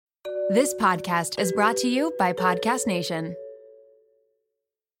This podcast is brought to you by Podcast Nation.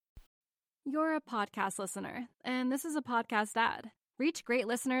 You're a podcast listener, and this is a podcast ad. Reach great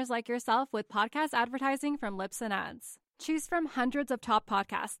listeners like yourself with podcast advertising from Libsyn Ads. Choose from hundreds of top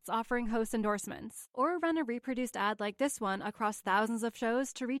podcasts offering host endorsements, or run a reproduced ad like this one across thousands of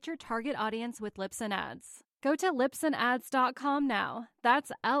shows to reach your target audience with Libsyn Ads. Go to libsynads.com now.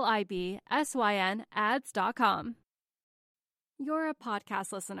 That's LIBSYN ads.com. You're a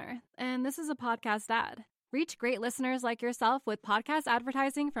podcast listener, and this is a podcast ad. Reach great listeners like yourself with podcast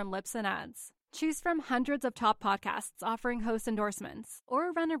advertising from Libsyn Ads. Choose from hundreds of top podcasts offering host endorsements,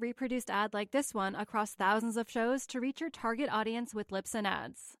 or run a reproduced ad like this one across thousands of shows to reach your target audience with Libsyn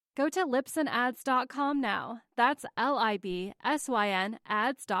Ads. Go to libsynads.com now. That's LIBSYN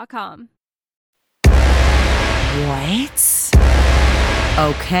ads.com. What?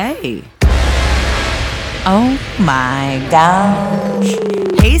 Okay. Oh my gosh.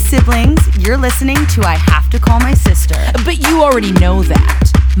 Hey siblings, you're listening to I Have to Call My Sister. But you already know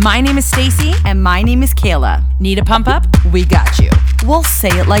that. My name is Stacy. And my name is Kayla. Need a pump up? We got you. We'll say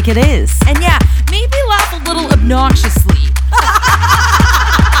it like it is. And yeah, maybe laugh a little obnoxiously.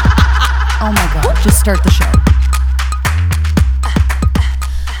 Oh my god, just start the show.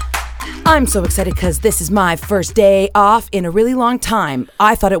 I'm so excited because this is my first day off in a really long time.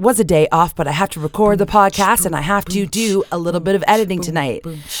 I thought it was a day off, but I have to record the podcast and I have to do a little bit of editing tonight.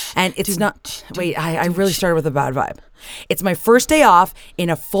 And it's not... Wait, I really started with a bad vibe. It's my first day off in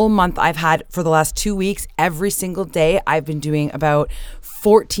a full month I've had for the last 2 weeks. Every single day I've been doing about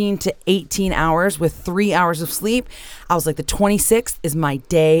 14 to 18 hours with 3 hours of sleep. I was like, the 26th is my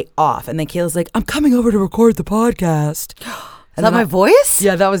day off. And then Kayla's like, I'm coming over to record the podcast. Is that my voice?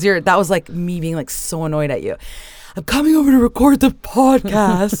 Yeah, that was like me being like so annoyed at you. I'm coming over to record the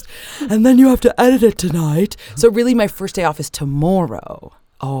podcast and then you have to edit it tonight. So really my first day off is tomorrow.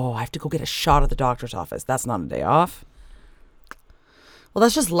 Oh, I have to go get a shot at the doctor's office. That's not a day off. Well,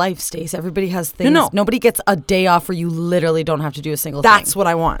 that's just life, Stace. Everybody has things. No. Nobody gets a day off where you literally don't have to do a single thing. That's what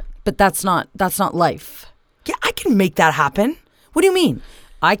I want. But that's not life. Yeah, I can make that happen. What do you mean?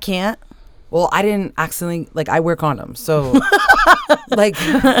 I can't. Well, I didn't accidentally, like, I wear condoms, so, like.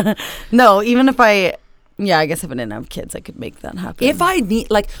 No, even if I guess if I didn't have kids, I could make that happen. If I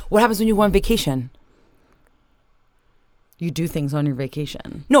need, like, what happens when you go on vacation? You do things on your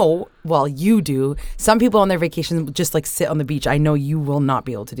vacation. No, well, you do. Some people on their vacation just, like, sit on the beach. I know you will not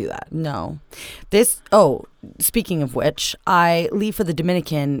be able to do that. No. Speaking of which, I leave for the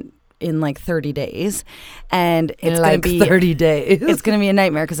Dominican in like 30 days, and it's like going to be 30 days. It's going to be a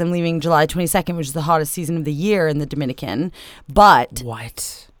nightmare because I'm leaving July 22nd, which is the hottest season of the year in the Dominican. But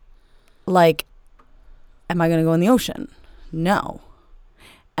what? Like, am I going to go in the ocean? No.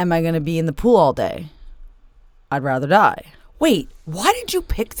 Am I going to be in the pool all day? I'd rather die. Wait, why did you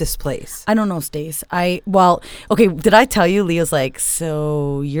pick this place? I don't know, Stace. Okay, did I tell you? Leah's like,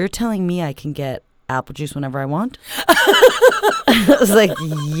 so you're telling me I can get apple juice whenever I want? I was like,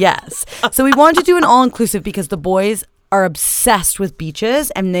 yes. So we wanted to do an all-inclusive because the boys are obsessed with beaches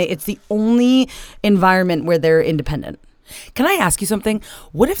and it's the only environment where they're independent. Can I ask you something?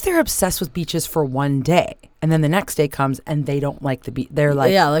 What if they're obsessed with beaches for one day and then the next day comes and they don't like the beach? They're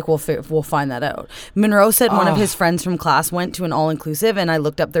like, yeah, like we'll find that out. Monroe said one of his friends from class went to an all-inclusive, and I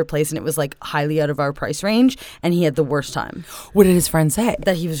looked up their place and it was like highly out of our price range, and he had the worst time. What did his friend say?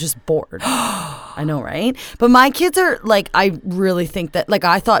 That he was just bored. I know, right? But my kids are like, I really think that, like,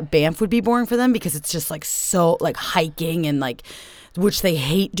 I thought Banff would be boring for them because it's just like so like hiking and like, which they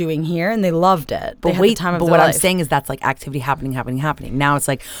hate doing here, and they loved it. But what I'm saying is that's like activity happening. Now it's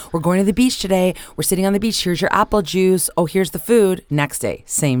like, we're going to the beach today. We're sitting on the beach. Here's your apple juice. Oh, here's the food. Next day,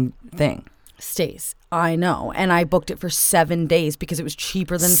 same thing. Stace, I know. And I booked it for 7 days because it was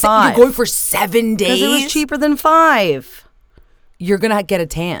cheaper than 5. You're going for 7 days? Because it was cheaper than 5. You're going to get a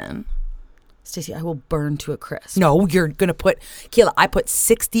tan. Stacey, I will burn to a crisp. No, you're going to put... Kayla, I put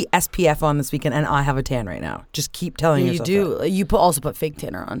 60 SPF on this weekend and I have a tan right now. Just keep telling yourself do. that. You also put fake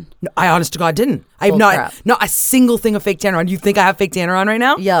tanner on. No, I honest to God didn't. I have not a single thing of fake tanner on. You think I have fake tanner on right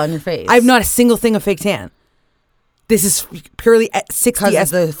now? Yeah, on your face. I have not a single thing of fake tan. This is purely 60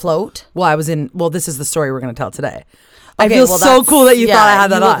 because of the float? Well, this is the story we're going to tell today. Okay, I feel so cool that you thought I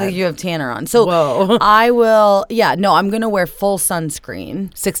had that on. Like you have tanner on. So whoa. I'm going to wear full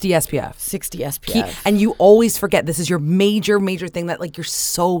sunscreen. 60 SPF. 60 SPF. And you always forget, this is your major thing that like you're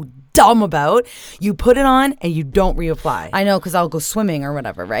so dumb about. You put it on and you don't reapply. I know, because I'll go swimming or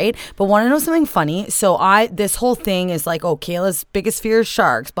whatever, right? But want to know something funny? So this whole thing is like, oh, Kayla's biggest fear is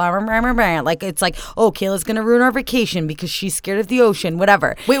sharks, blah, blah, blah, blah, blah. Like, it's like, oh, Kayla's going to ruin our vacation because she's scared of the ocean,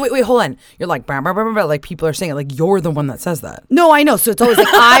 whatever. Wait, hold on. You're like, blah, blah, blah, blah, blah. Like, people are saying it. Like, you're the one that says that. No, I know. So it's always like,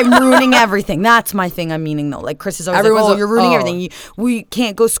 I'm ruining everything. That's my thing I'm meaning, though. Like, Chris is always like, oh, you're ruining everything. We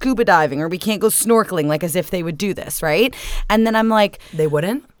can't go scuba diving or we can't go snorkeling, like as if they would do this, right? And then I'm like... They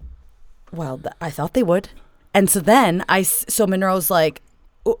wouldn't? Well, I thought they would. And so then so Monroe's like,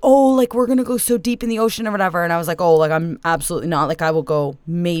 oh, like we're going to go so deep in the ocean or whatever. And I was like, oh, like I'm absolutely not. Like I will go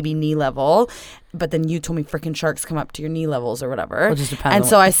maybe knee level. But then you told me freaking sharks come up to your knee levels or whatever. Well, just depends. And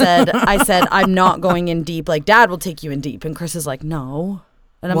so I said, I'm not going in deep. Like Dad will take you in deep. And Chris is like, no.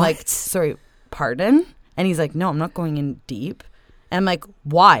 And I'm like, sorry, pardon? And he's like, no, I'm not going in deep. And I'm like,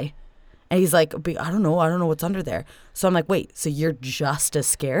 why? And he's like, I don't know what's under there. So I'm like, wait, so you're just as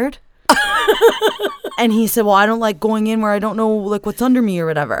scared? And he said, well, I don't like going in where I don't know like what's under me or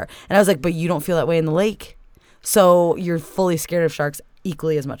whatever. And I was like, but you don't feel that way in the lake. So you're fully scared of sharks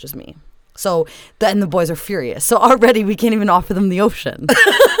equally as much as me. So then the boys are furious. So already we can't even offer them the ocean.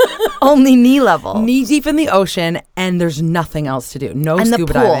 Only knee level. Knee deep in the ocean and there's nothing else to do. No and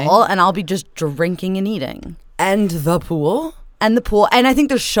scuba the pool, diving. And I'll be just drinking and eating. And the pool? And the pool. And I think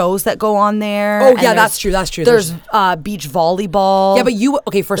there's shows that go on there. Oh, yeah, that's true. There's beach volleyball. Yeah, but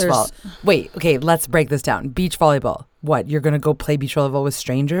okay, first of all, let's break this down. Beach volleyball. What, you're going to go play beach volleyball with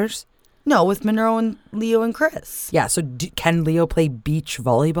strangers? No, with Monroe and Leo and Chris. Yeah, so can Leo play beach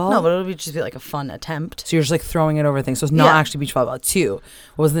volleyball? No, but it'll just be like a fun attempt. So you're just like throwing it over things. So it's not actually beach volleyball. 2.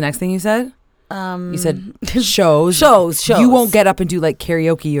 What was the next thing you said? You said shows. Shows. You won't get up and do like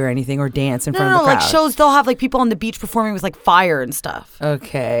karaoke or anything or dance in front of the crowd. Like shows, they'll have like people on the beach performing with like fire and stuff.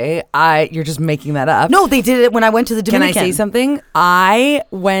 Okay. You're just making that up. No, they did it when I went to the Dominican. Can I say something? I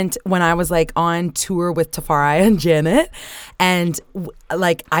went when I was like on tour with Tafari and Janet, and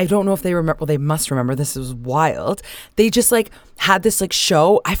like I don't know if they remember. Well, they must remember. This was wild. They just like had this like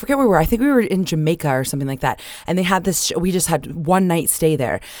show. I forget where we were. I think we were in Jamaica or something like that. And they had this show. We just had one night stay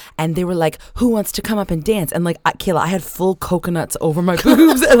there. And they were like, who wants to come up and dance? And like, Kayla, I had full coconuts over my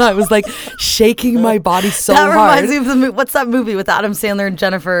boobs. And I was like shaking my body so hard. That reminds me of the movie. What's that movie with Adam Sandler and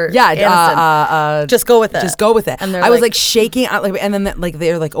Jennifer Aniston? Just Go With It. Just Go With It. And I was like shaking. And then like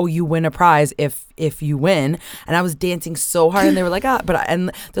they're like, oh, you win a prize if you win. And I was dancing so hard. And they were like,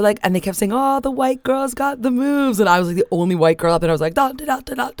 and they're like, and they kept saying, oh, the white girl's got the moves. And I was like the only white girl up, and I was like, da, da, da,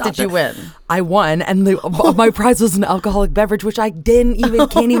 da, da. Did you win? I won, and my prize was an alcoholic beverage, which I can't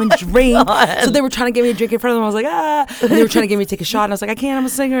even drink. So they were trying to get me a drink in front of them. I was like, and they were trying to get me to take a shot, and I was like, I can't, I'm a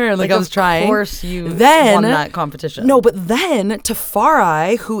singer. And like I was trying. Of course you won that competition. No, but then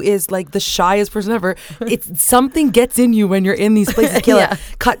Tafari, who is like the shyest person ever, it's something gets in you when you're in these places. Kayla,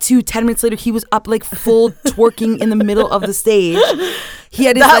 cut to 10 minutes later, he was up like full twerking in the middle of the stage. He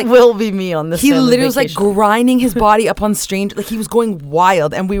had his, that will be me on this. He literally was like grinding his body up on strange. Like he was going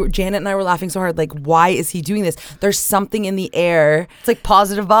wild, and Janet and I were laughing so hard. Like, why is he doing this? There's something in the air. It's like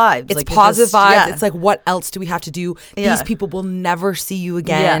positive vibes. It's like positive vibes. Yeah. It's like, what else do we have to do? Yeah. These people will never see you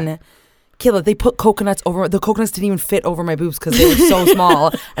again. Yeah. Kayla, they put coconuts over. The coconuts didn't even fit over my boobs because they were so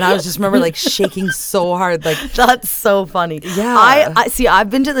small, and I was just remember like shaking so hard. Like that's so funny. Yeah, I see. I've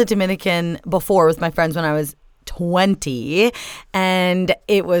been to the Dominican before with my friends when I was 20, and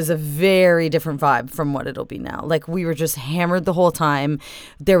it was a very different vibe from what it'll be now. Like we were just hammered the whole time.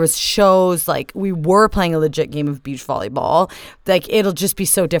 There was shows, like we were playing a legit game of beach volleyball. Like it'll just be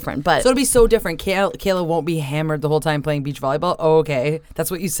so different. But so it'll be so different. Kayla won't be hammered the whole time playing beach volleyball. Oh, okay,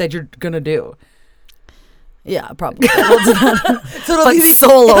 that's what you said you're gonna do. Yeah, probably. We'll do that. So it'll but be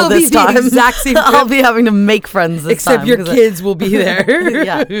solo this time. The exact same trip. I'll be having to make friends this except time. Except your kids will be there.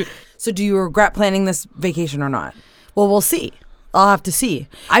 Yeah. So do you regret planning this vacation or not? Well, we'll see. I'll have to see.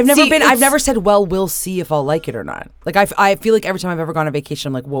 I've never said, well, we'll see if I'll like it or not. Like, I feel like every time I've ever gone on vacation,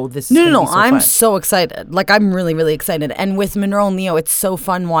 I'm like, whoa, this is No, so I'm fun. so excited. Like, I'm really, really excited. And with Monroe and Leo, it's so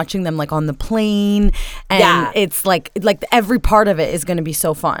fun watching them, like, on the plane. And it's like every part of it is going to be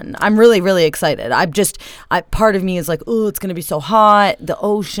so fun. I'm really, really excited. Part of me is like, oh, it's going to be so hot. The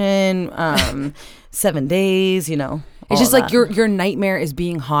ocean, 7 days, you know. It's just like your nightmare is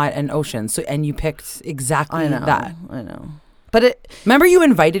being hot and ocean. So, and you picked exactly that. I know. But remember you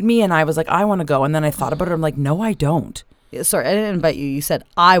invited me and I was like, I want to go. And then I thought about it. I'm like, no, I don't. Sorry, I didn't invite you. You said,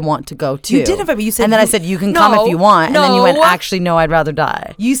 I want to go too. You did invite me. You said, and then I said, you can come if you want. And then you went, actually, no, I'd rather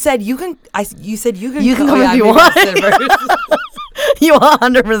die. You said, you can. You said, you can come if you want. You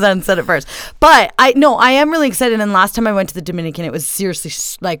 100% said it first. But I am really excited. And last time I went to the Dominican, it was seriously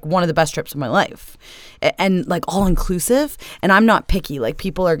like one of the best trips of my life. And like all inclusive. And I'm not picky. Like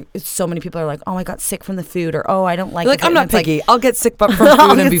so many people are like, oh, I got sick from the food, or oh, I don't like Like, it. I'm not And it's picky. like, I'll get sick from food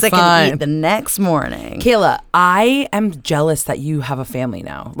I'll and get be sick fine. and eat the next morning. Kayla, I am jealous that you have a family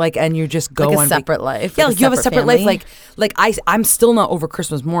now. Like, and you just go Like a on separate life. Yeah, like like you have a separate life. family. Like I'm still not over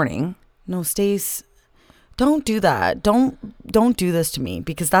Christmas morning. No, Stace, don't do that. Don't do this to me,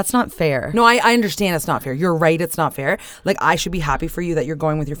 because that's not fair. No, I understand it's not fair. You're right, it's not fair. Like, I should be happy for you that you're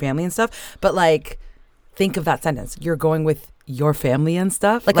going with your family and stuff. But like, think of that sentence. You're going with your family and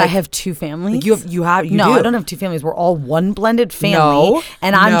stuff. Like I have two families. Like you do. No, I don't have two families. We're all one blended family. No,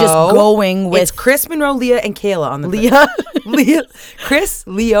 and I'm just going with it's Chris, Monroe, Leah, and Kayla on the Leah. Chris,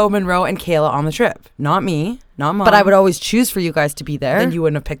 Leo, Monroe, and Kayla on the trip. Not me, not mom. But I would always choose for you guys to be there. Then you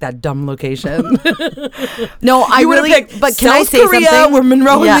wouldn't have picked that dumb location. No, I You would really. have picked But can South I say Korea, something? where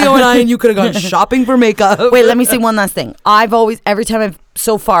Monroe Yeah. and Leo and I, and you could have gone shopping for makeup. Wait, let me say one last thing. Every time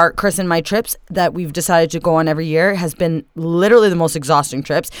so far, Chris and my trips that we've decided to go on every year has been literally the most exhausting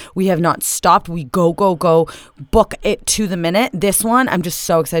trips. We have not stopped. We go, book it to the minute. This one, I'm just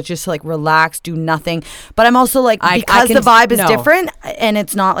so excited just to like relax, do nothing. But I'm also like, because the vibe is different and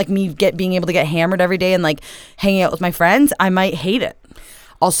it's not like me being able to get hammered every day and like hanging out with my friends, I might hate it.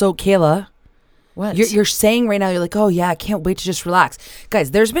 Also, Kayla, What? You're saying right now, you're like, oh yeah, I can't wait to just relax.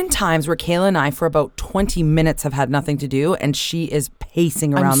 Guys, there's been times where Kayla and I for about 20 minutes have had nothing to do, and she is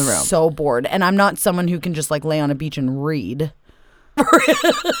pacing around the room. I'm so bored. And I'm not someone who can just like lay on a beach and read. Well,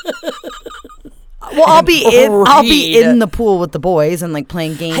 I'll be in the pool with the boys and like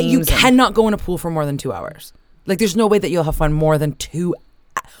playing games. You cannot go in a pool for more than 2 hours. Like, there's no way that you'll have fun more than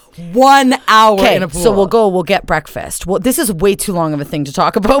 1 hour in a pool. So we'll get breakfast. Well, this is way too long of a thing to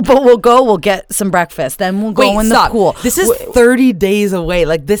talk about, but we'll get some breakfast. Then we'll go the pool. This is 30 days away.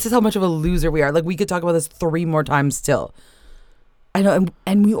 Like, this is how much of a loser we are. Like, we could talk about this 3 more times still. I know,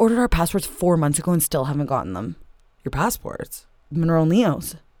 and we ordered our passports 4 months ago and still haven't gotten them. Your passports? Monroe and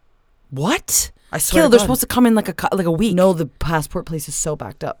Leo's. What? I swear. Kayla, they're supposed to come in like a week. No, the passport place is so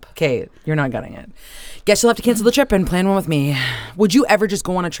backed up. Okay, you're not getting it. Guess you'll have to cancel the trip and plan one with me. Would you ever just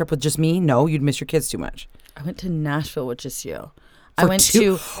go on a trip with just me? No, you'd miss your kids too much. I went to Nashville with just you.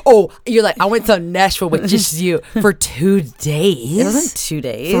 Oh, you're like, I went to Nashville with just you for 2 days. It wasn't 2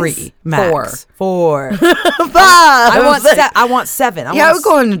 days. 3 max. 4. 5. I want 7. I would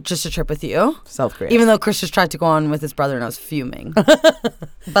go on just a trip with you. South Korea. Even though Chris just tried to go on with his brother and I was fuming.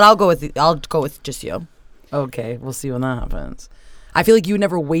 But I'll go with just you. Okay, we'll see when that happens. I feel like you would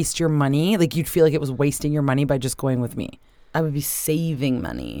never waste your money. Like, you'd feel like it was wasting your money by just going with me. I would be saving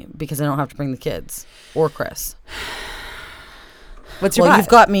money because I don't have to bring the kids or Chris. What's your vibe? You've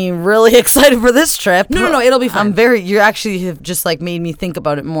got me really excited for this trip. No, it'll be fun. You actually have just like made me think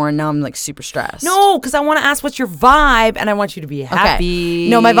about it more, and now I'm like super stressed. No, because I want to ask what's your vibe, and I want you to be happy. Okay.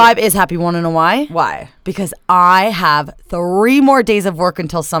 No, my vibe is happy. Want to know why? Why? Because I have 3 more days of work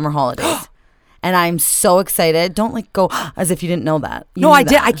until summer holidays. And I'm so excited. Don't like go as if you didn't know that. You No, knew I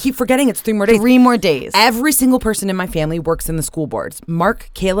did. that. I keep forgetting it's 3 more days. 3 more days. Every single person in my family works in the school boards. Mark,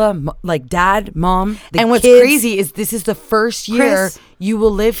 Kayla, like dad, mom, and what's kids. crazy is this is the first year Chris. you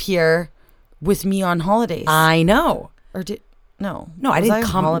will live here with me on holidays. I know. Or did no? No, I Was didn't on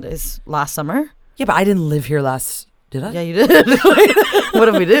come holidays last summer. Yeah, but I didn't live here last. Did I? Yeah, you did. What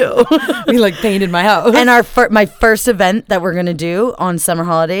did we do? We like painted my house. And my first event that we're gonna do on summer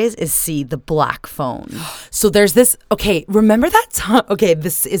holidays is see the Black Phone. So there's this. Okay, remember that time? Okay,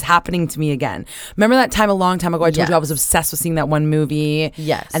 this is happening to me again. Remember that time a long time ago? I told you I was obsessed with seeing that one movie.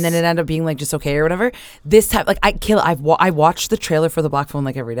 Yes. And then it ended up being like just okay or whatever. This time, like I watched the trailer for the Black Phone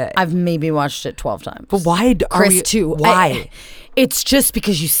like every day. I've maybe watched it 12 times. But why? Chris too. Why? It's just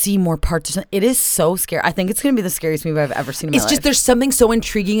because you see more parts. It is so scary. I think it's going to be the scariest movie I've ever seen in my life. It's just there's something so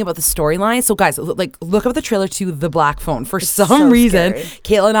intriguing about the storyline. So guys, like look up the trailer to The Black Phone. For some so reason, scary.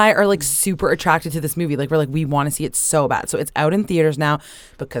 Kayla and I are like super attracted to this movie. Like we're like we want to see it so bad. So it's out in theaters now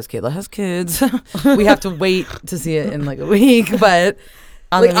because Kayla has kids. We have to wait to see it in like a week. But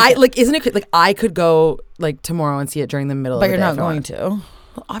isn't it like I could go like tomorrow and see it during the middle of the day. But you're not going to.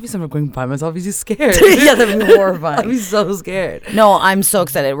 Well, obviously I'm not going by myself. He's just scared. Yeah, that'd be horrifying. I'd be so scared. No, I'm so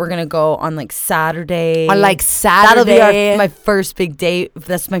excited. We're gonna go on like Saturday. On like Saturday. That'll be my first big date.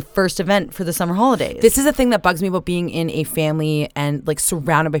 That's my first event for the summer holidays. This is the thing that bugs me about being in a family and like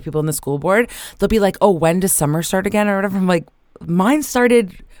surrounded by people in the school board. They'll be like, "Oh, when does summer start again?" or whatever. I'm like, mine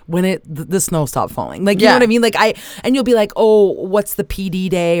started when the snow stopped falling. Like, you know what I mean? Like, and you'll be like, oh, what's the PD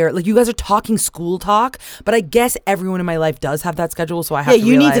day? Or like, you guys are talking school talk, but I guess everyone in my life does have that schedule, so I have to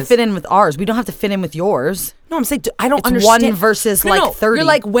you realize, need to fit in with ours. We don't have to fit in with yours. No, I'm saying, I don't It's understand. 1 versus like 30. You're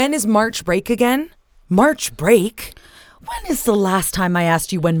like, when is March break again? March break? When is the last time I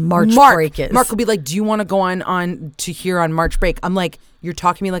asked you when March break is? Mark will be like, do you want to go on to here on March break? I'm like, you're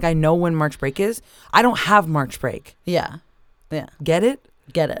talking to me like I know when March break is? I don't have March break. Yeah. Get it?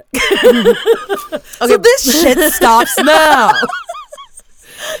 Get it. So this shit stops now.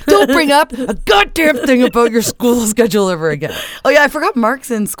 Don't bring up a goddamn thing about your school schedule ever again. Oh yeah, I forgot Mark's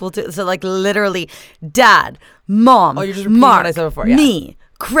in school too. So like literally, Dad, Mom, Oh, you're just repeating Mark, what I said before. Yeah. me,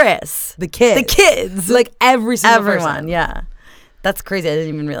 Chris, The kids. like every single everyone. person. Yeah, that's crazy. I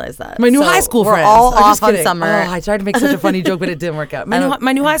didn't even realize that. My new So high school we're friends. all I'm off just on kidding. summer. Oh, I tried to make such a funny joke, but it didn't work out.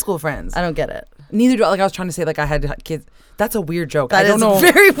 My new high school friends. I don't get it. Neither do I. Like, I was trying to say, like, I had kids. That's a weird joke. That I don't is know a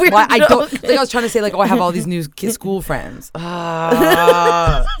very weird why I don't. joke. Like, I was trying to say, like, oh, I have all these new school friends.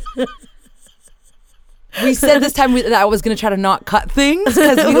 We said this time that I was going to try to not cut things.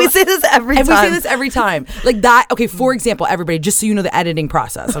 Because We say this every and time. we say this every time. Like that. Okay, for example, everybody, just so you know the editing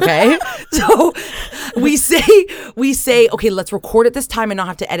process, okay? So we say, okay, let's record at this time and not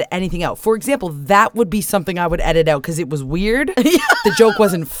have to edit anything out. For example, that would be something I would edit out because it was weird. The joke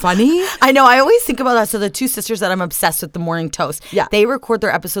wasn't funny. I know. I always think about that. So the two sisters that I'm obsessed with, the Morning Toast, Yeah. they record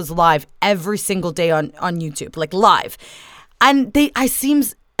their episodes live every single day on YouTube, like live, and I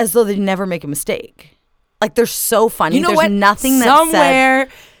seems as though they never make a mistake. Like they're so funny. You know There's what? Nothing that's said. Somewhere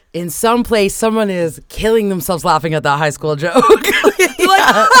in some place, someone is killing themselves laughing at that high school joke. Like,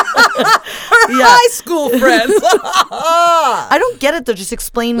 high school friends. I don't get it though. Just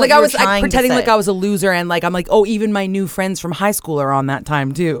explain what Like you're I was like trying pretending to say. like I was a loser, and like I'm like, oh, even my new friends from high school are on that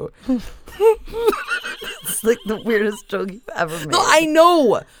time too. It's like the weirdest joke you've ever made. No, I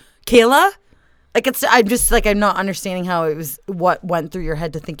know, Kayla. Like I'm just like I'm not understanding how it was. What went through your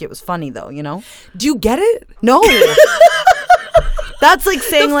head to think it was funny though? You know? Do you get it? No. That's like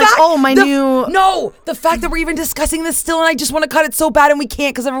saying like, oh, No, the fact that we're even discussing this still, and I just want to cut it so bad, and we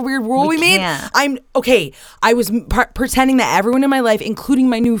can't because of a weird rule we made. can't. I'm okay. I was pretending that everyone in my life, including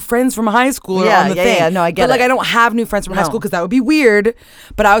my new friends from high school, are on the thing. Yeah, no, I get but like it. I don't have new friends from high No. school because that would be weird.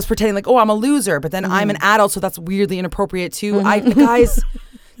 But I was pretending like, oh, I'm a loser, but then I'm an adult, so that's weirdly inappropriate too. Guys.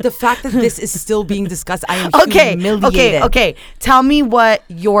 The fact that this is still being discussed, I am humiliated. Okay. Tell me what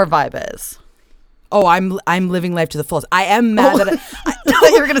your vibe is. Oh, I'm living life to the fullest. I am mad that I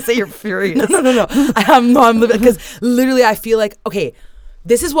thought you were gonna say you're furious. No. I'm living because literally I feel like, okay,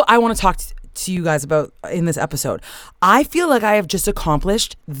 this is what I want to talk to you guys about in this episode. I feel like I have just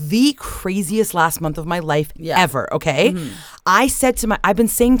accomplished the craziest last month of my life ever. Okay, I've been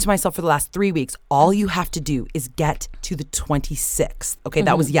saying to myself for the last 3 weeks, all you have to do is get to the 26th. Okay,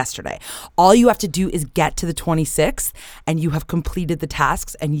 that was yesterday. All you have to do is get to the 26th, and you have completed the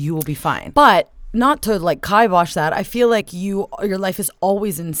tasks, and you will be fine. But not to like kibosh that, I feel like your life is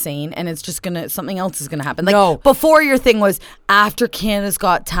always insane, and it's just something else is gonna happen. Like No. before, your thing was after Canada's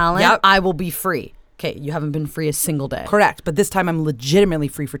Got Talent, Yep. I will be free. Okay, you haven't been free a single day. Correct, but this time I'm legitimately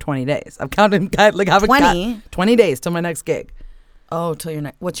free for 20 days. I'm counting like I have 20? 20 days till my next gig. Oh, till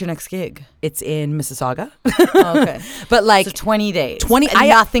your what's your next gig? It's in Mississauga. Oh, okay, But like so 20 days. 20 And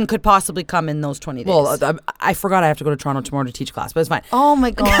nothing could possibly come in those 20 days. well, I forgot I have to go to Toronto tomorrow to teach class, but it's fine. oh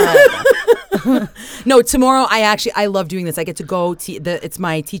my god. No, tomorrow I love doing this. I get to go. It's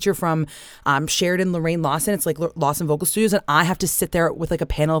my teacher from Sheridan, Lorraine Lawson. It's like Lawson Vocal Studios, and I have to sit there with like a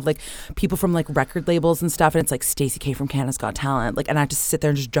panel of like people from like record labels and stuff. And it's like Stacey K from Canada's Got Talent. Like, and I have to sit there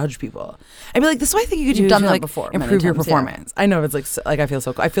and just judge people. I'd be like, this is what I think you could do. You've done to, that like, before many improve your times, yeah. performance. I know it's like I feel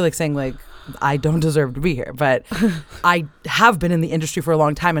so cool. I feel like saying like I don't deserve to be here, but I have been in the industry for a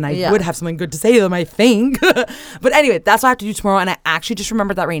long time, and I would have something good to say to them, I think. But anyway, that's what I have to do tomorrow, and I actually just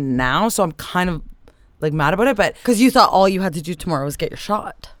remembered that right now, so I'm kind of like mad about it. But Because you thought all you had to do tomorrow was get your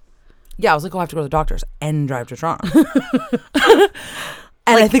shot. yeah, I was like, oh, I have to go to the doctor's and drive to Toronto.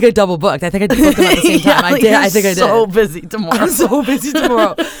 And I think I double booked. I think I booked them at the same time. I did. I think I did. So busy tomorrow. I'm so busy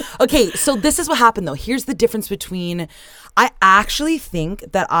tomorrow. Okay, so this is what happened though. Here's the difference between, I actually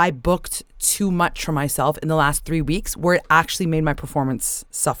think that I booked too much for myself in the last 3 weeks where it actually made my performance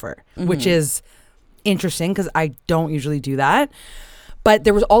suffer, which is interesting because I don't usually do that. But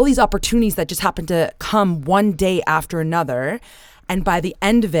there was all these opportunities that just happened to come one day after another. And by the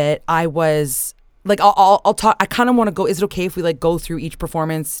end of it, I was like, I'll talk. I kind of want to go. Is it okay if we like go through each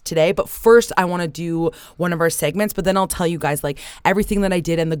performance today? But first, I want to do one of our segments. But then I'll tell you guys like everything that I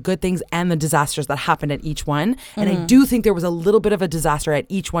did and the good things and the disasters that happened at each one. And I do think there was a little bit of a disaster at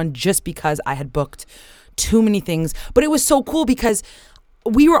each one just because I had booked too many things. But it was so cool because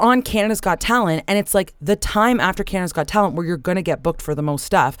we were on Canada's Got Talent, and it's like the time after Canada's Got Talent where you're going to get booked for the most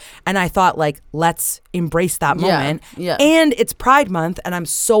stuff. And I thought, like, let's embrace that moment. Yeah. And it's Pride Month, and I'm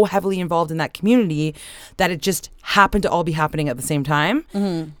so heavily involved in that community that it just happened to all be happening at the same time.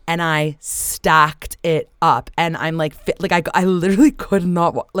 Mm-hmm. And I stacked it up. And I'm like, I literally could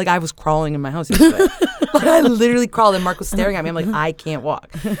not, like, I was crawling in my house yesterday. Like, I literally crawled, and Mark was staring at me. I'm like, I can't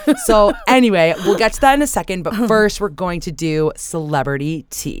walk. So anyway, we'll get to that in a second. But first, we're going to do Celebrity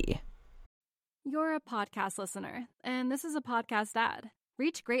Tea. You're a podcast listener, and this is a podcast ad.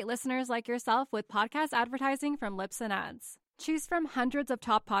 Reach great listeners like yourself with podcast advertising from Lips and Ads. Choose from hundreds of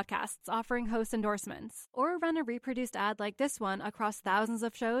top podcasts offering host endorsements, or run a reproduced ad like this one across thousands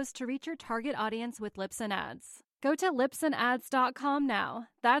of shows to reach your target audience with Lips and Ads. Go to lipsandads.com now.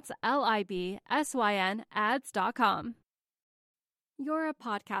 That's LIBSYN ads.com. You're a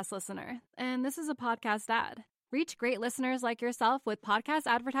podcast listener, and this is a podcast ad. Reach great listeners like yourself with podcast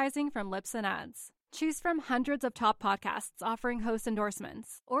advertising from Lips and Ads. Choose from hundreds of top podcasts offering host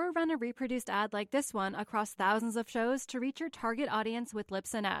endorsements, or run a reproduced ad like this one across thousands of shows to reach your target audience with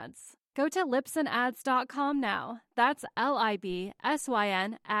Lips and Ads. Go to lipsandads.com now. That's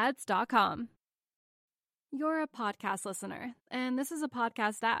LIBSYN ads.com. You're a podcast listener, and this is a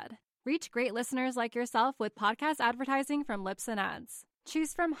podcast ad. Reach great listeners like yourself with podcast advertising from Lips and Ads.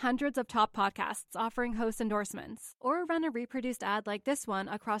 Choose from hundreds of top podcasts offering host endorsements, or run a reproduced ad like this one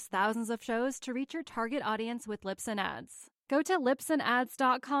across thousands of shows to reach your target audience with Lips and Ads. Go to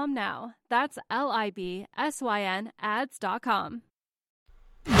lipsandads.com now. That's LIBSYN ads.com.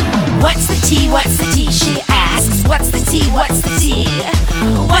 What's the tea? What's the tea? She asks. What's the tea? What's the tea?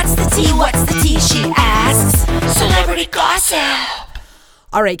 What's the tea? What's the tea? She asks. Celebrity gossip.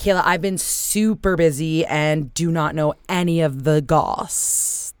 All right, Kayla, I've been super busy and do not know any of the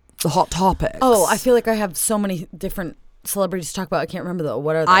goss, the hot topics. Oh, I feel like I have so many different celebrities to talk about. I can't remember though.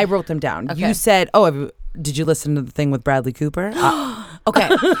 What are they? I wrote them down. Okay. You said, did you listen to the thing with Bradley Cooper? Okay.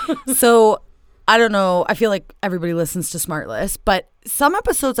 So I don't know. I feel like everybody listens to Smartless, but some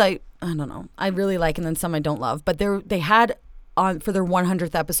episodes I don't know. I really like, and then some I don't love. But they had on for their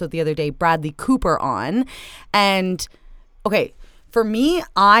 100th episode the other day, Bradley Cooper on, and okay. For me,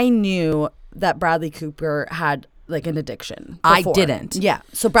 I knew that Bradley Cooper had like an addiction before. I didn't. Yeah.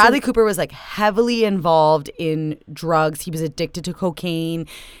 So Bradley Cooper was like heavily involved in drugs. He was addicted to cocaine.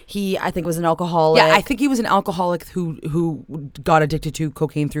 He, I think, was an alcoholic. Yeah, I think he was an alcoholic who got addicted to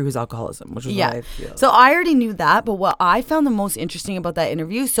cocaine through his alcoholism, which is what I feel. So I already knew that, but what I found the most interesting about that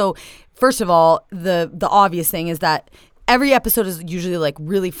interview, so first of all, the obvious thing is that every episode is usually like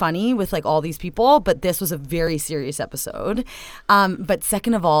really funny with like all these people, but this was a very serious episode. But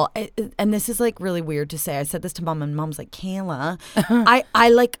second of all, and this is like really weird to say, I said this to mom, and mom's like, Kayla, I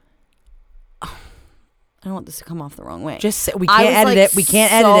like, I don't want this to come off the wrong way. Just say, we can't edit it. We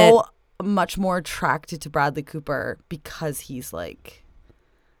can't edit it. So much more attracted to Bradley Cooper because he's like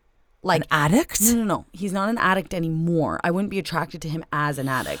an addict? No. He's not an addict anymore. I wouldn't be attracted to him as an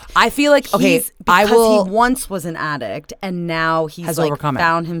addict. I feel like, he once was an addict and now he's has like overcome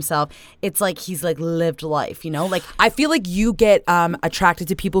found himself. It's like he's like lived life, you know? Like I feel like you get attracted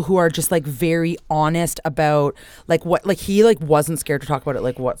to people who are just like very honest about like what, like he like wasn't scared to talk about it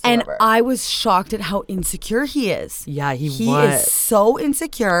like whatsoever. And I was shocked at how insecure he is. Yeah, he is so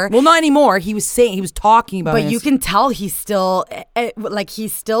insecure. Well, not anymore. He was talking about it. But you can tell he's still like he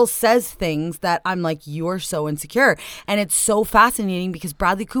still says things that I'm like, you're so insecure. And it's so fascinating because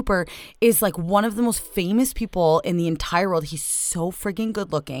Bradley Cooper is like one of the most famous people in the entire world. He's so freaking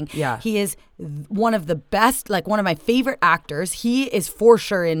good looking. Yeah. He is one of the best, like one of my favorite actors. He is for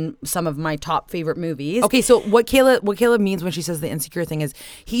sure in some of my top favorite movies. Okay, so what Kayla means when she says the insecure thing is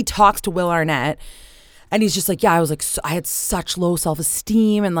he talks to Will Arnett. And he's just like, yeah, I was like, I had such low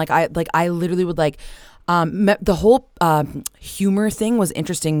self-esteem, and I literally would like, the whole humor thing was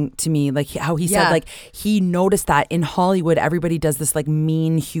interesting to me. Like how he said, like he noticed that in Hollywood, everybody does this like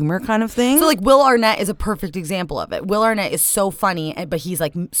mean humor kind of thing. So like Will Arnett is a perfect example of it. Will Arnett is so funny, but he's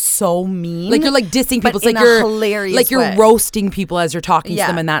like so mean. Like you're like dissing people. But It's like in you're a hilarious like you're way. roasting people as you're talking Yeah.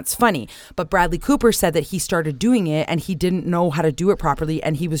 to them, and that's funny. But Bradley Cooper said that he started doing it and he didn't know how to do it properly,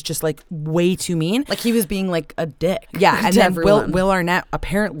 and he was just like way too mean. Like he was being like a dick. Yeah, and to then everyone. Will Arnett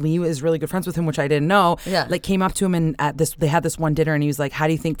apparently is really good friends with him, which I didn't know. like came up to him and they had this one dinner and he was like, how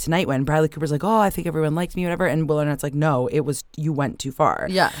do you think tonight went? And Bradley Cooper's like, oh, I think everyone liked me, whatever. And Will Arnett's like, no, it was, you went too far.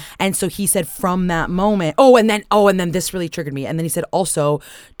 Yeah. And so he said from that moment, and then this really triggered me. And then he said, also,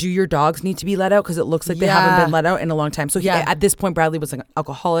 do your dogs need to be let out? Because it looks like they haven't been let out in a long time. So at this point, Bradley was like an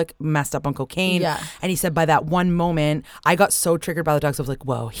alcoholic, messed up on cocaine. Yeah. And he said by that one moment, I got so triggered by the dogs. I was like,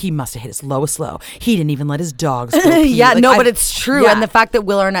 whoa, he must have hit his lowest low. He didn't even let his dogs go pee. Yeah, but it's true. Yeah. And the fact that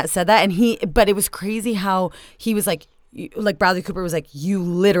Will Arnett said that, but it was crazy how he was like Bradley Cooper was like, you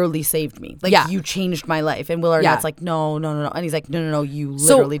literally saved me. Like, you changed my life. And Will Arnett's like, no. And he's like, no, you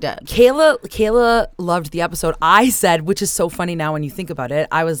literally did. Kayla loved the episode. I said, which is so funny now when you think about it,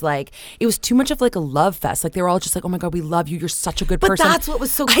 I was like, it was too much of like a love fest. Like, they were all just like, oh my God, we love you. You're such a good person. But that's what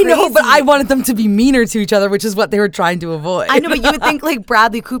was so crazy. I know, but I wanted them to be meaner to each other, which is what they were trying to avoid. I know, but you would think like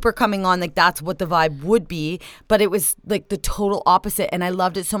Bradley Cooper coming on, like that's what the vibe would be. But it was like the total opposite. And I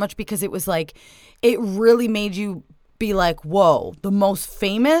loved it so much because it was like, it really made you be like, whoa, the most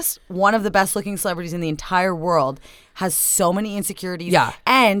famous, one of the best looking celebrities in the entire world has so many insecurities. Yeah.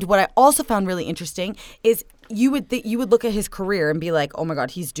 And what I also found really interesting is you would look at his career and be like, oh my God,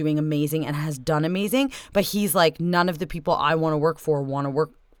 he's doing amazing and has done amazing. But he's like, none of the people I want to work for want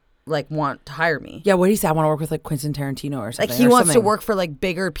to hire me. Yeah, what did he say? I want to work with like Quentin Tarantino or something. Like he wants to work for like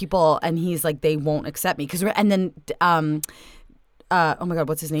bigger people and he's like, they won't accept me. And then oh my God,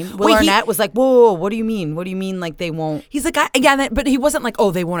 what's his name? Will Arnett was like, whoa, what do you mean? What do you mean like they won't? He's like, but he wasn't like,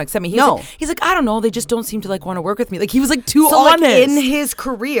 oh, they won't accept me. He's like, I don't know, they just don't seem to like want to work with me. Like he was like too honest. Like, in his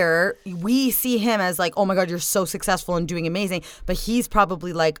career, we see him as like, oh my God, you're so successful and doing amazing. But he's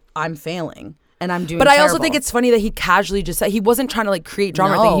probably like, I'm failing. And I'm doing But terrible. I also think it's funny that he casually just said, he wasn't trying to like create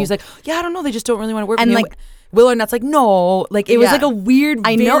drama or anything. He was like, yeah, I don't know, they just don't really want to work with me. Like, Will Arnett's like, no, like it was like a weird.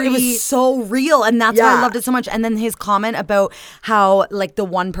 I know, it was so real, and that's why I loved it so much. And then his comment about how like the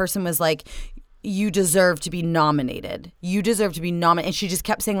one person was like, you deserve to be nominated. You deserve to be nominated. And she just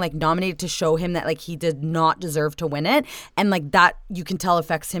kept saying like nominated to show him that like he did not deserve to win it. And like that you can tell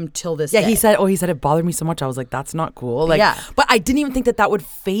affects him till this day. He said it bothered me so much. I was like, that's not cool. Like, but I didn't even think that would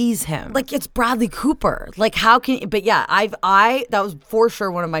faze him. Like it's Bradley Cooper. Like how can, but yeah, that was for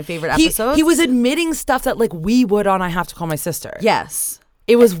sure one of my favorite episodes. He was admitting stuff that like we would on I Have to Call My Sister. Yes.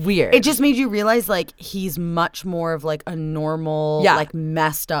 It was weird. It just made you realize like he's much more of like a normal, like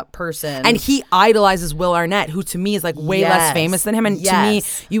messed up person. And he idolizes Will Arnett, who to me is like way less famous than him. And to me,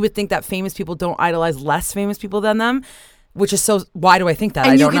 you would think that famous people don't idolize less famous people than them. Which is so, why do I think that?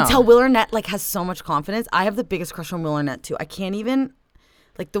 And I don't know. You can tell Will Arnett like has so much confidence. I have the biggest crush on Will Arnett too. I can't even,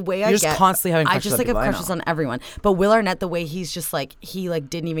 like the way You're just constantly having crushes I just like have crushes on everyone. But Will Arnett, the way he's just like, he like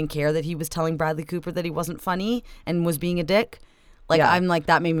didn't even care that he was telling Bradley Cooper that he wasn't funny and was being a dick. Like I'm like,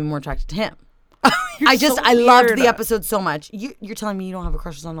 that made me more attracted to him. I loved the episode so much. You're telling me you don't have a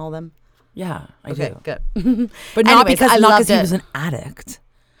crushes on all of them? Yeah, I do. Good. But not because he was an addict.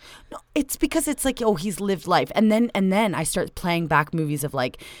 No, it's because it's like, oh, he's lived life. And then I start playing back movies of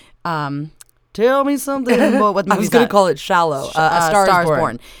like, tell me something. What I was going to call it Shallow. A Star is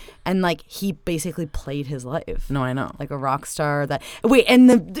Born. And like he basically played his life. No, I know. Like a rock star.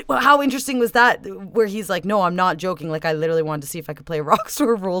 And how interesting was that? Where he's like, no, I'm not joking. Like I literally wanted to see if I could play a rock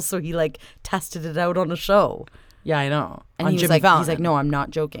star role, so he like tested it out on a show. Yeah, I know. And on Jimmy Fallon. He's like, no, I'm not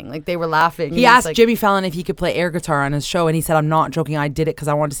joking. Like they were laughing. He asked Jimmy Fallon if he could play air guitar on his show, and he said, I'm not joking. I did it because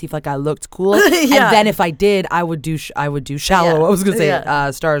I wanted to see if like I looked cool. And then if I did, I would do Shallow. I was gonna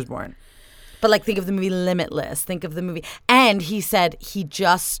say Star is Born. But like think of the movie Limitless. Think of the movie. And he said he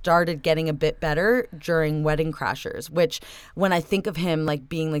just started getting a bit better during Wedding Crashers, which when I think of him like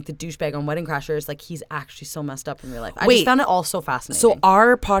being like the douchebag on Wedding Crashers, like he's actually so messed up in real life. I just found it all so fascinating. So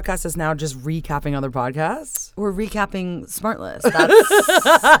our podcast is now just recapping other podcasts? We're recapping Smartless.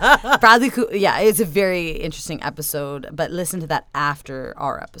 That's Bradley Cooper. Yeah, it's a very interesting episode, but listen to that after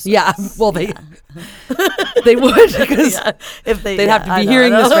our episode. Yeah, well they would because if they'd have to be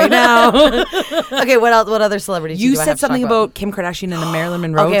hearing this right now. Okay, what else? What other celebrities? You said something about Kim Kardashian and the Marilyn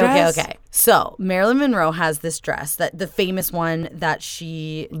Monroe dress. Okay. So Marilyn Monroe has this dress, that the famous one that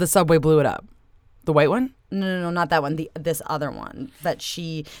the subway blew it up. The white one? No, not that one. This other one that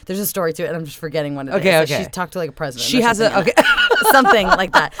there's a story to it, and I'm just forgetting what it is. Okay. She talked to like a president. She has something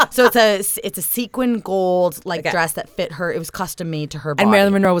like that. So it's a sequin gold dress that fit her. It was custom made to her body. And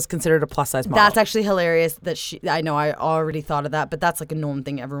Marilyn Monroe was considered a plus size model. That's actually hilarious. I know I already thought of that, but that's like a known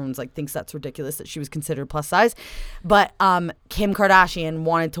thing. Everyone's like thinks that's ridiculous that she was considered plus size. But Kim Kardashian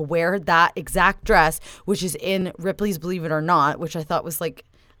wanted to wear that exact dress, which is in Ripley's Believe It or Not, which I thought was like,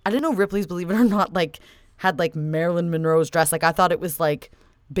 I didn't know Ripley's Believe It or Not like had like Marilyn Monroe's dress. Like I thought it was like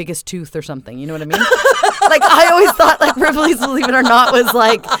Biggest Tooth or something. You know what I mean? Like I always thought like Ripley's Believe It or Not was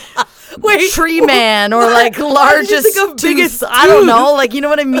like tree man or like largest biggest. I don't know, like, you know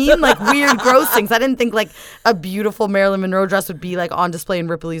what I mean? Like weird, gross things. I didn't think like a beautiful Marilyn Monroe dress would be like on display in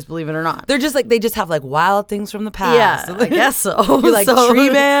Ripley's Believe It or Not. They're just like they just have like wild things from the past. Yeah, I guess so. You're like tree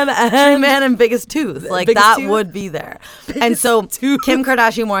man and biggest tooth. Like biggest that tooth? would be there. And so Kim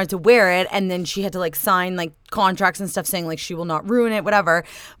Kardashian wanted to wear it, and then she had to like sign like contracts and stuff saying like she will not ruin it, whatever.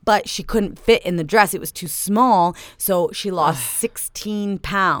 But she couldn't fit in the dress. It was too small. So she lost 16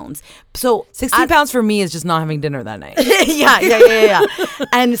 pounds. So 16 pounds for me is just not having dinner that night. yeah.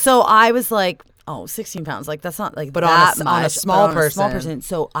 And so I was like, oh, 16 pounds. Like, that's not like But that on a much, small but on a small person. person.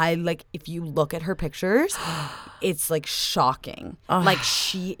 So I like, if you look at her pictures, it's like shocking. Like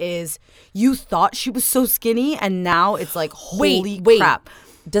she is, you thought she was so skinny and now it's like, holy crap.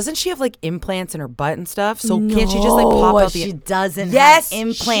 Doesn't she have like implants in her butt and stuff? So can't she just like pop out the... She doesn't Yes, have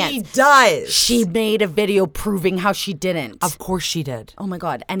implants. she does. She made a video proving how she didn't. Of course she did. Oh my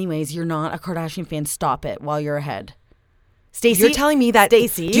God. Anyways, you're not a Kardashian fan. Stop it while you're ahead. Stacey, You're telling me that...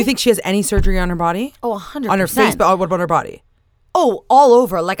 Stacey. Do you think she has any surgery on her body? Oh, 100%. On her face, but what about her body? Oh, all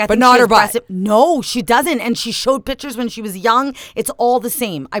over. Like I But think not she her has butt. breast- No, she doesn't. And she showed pictures when she was young. It's all the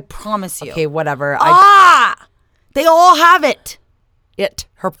same. I promise you. Okay, whatever. They all have it.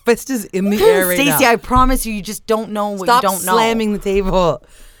 Her fist is in the air right now. Stacey, I promise you, you just don't know what Stop you don't know. slamming the table.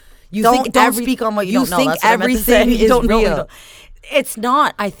 You Don't speak on what you don't know. think That's what I meant to say. everything You is don't know what you real. don't- It's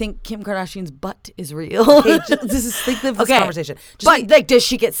not. I think Kim Kardashian's butt is real. Okay, this is think of this conversation. Just But like, does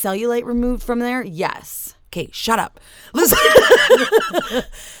she get cellulite removed from there? Yes. Okay, shut up. Listen.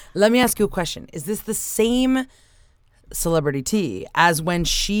 Let me ask you a question. Is this the same celebrity tea as when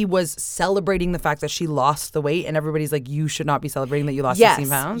she was celebrating the fact that she lost the weight and everybody's like, you should not be celebrating that you lost 16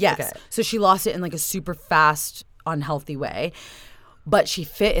 pounds? Yes. Okay. So she lost it in like a super fast, unhealthy way. But she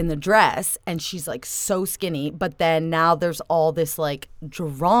fit in the dress and she's like so skinny. But then now there's all this like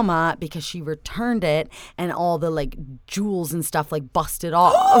drama because she returned it and all the like jewels and stuff like busted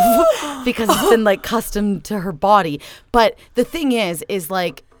off because it's been like custom to her body. But the thing is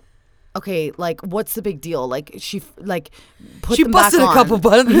like, okay, like what's the big deal? Like she like put She them back busted a on. couple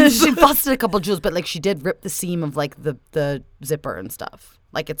buttons. She busted a couple jewels, but like she did rip the seam of like the zipper and stuff.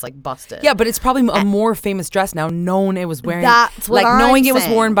 Like it's like busted. Yeah, but it's probably a more famous dress now, known it was wearing. That's what like I'm knowing it was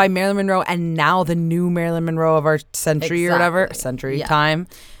saying. worn by Marilyn Monroe and now the new Marilyn Monroe of our century or whatever. Exactly. Century Yeah. time.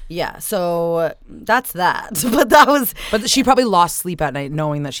 Yeah, so that's that. But that was But she probably lost sleep at night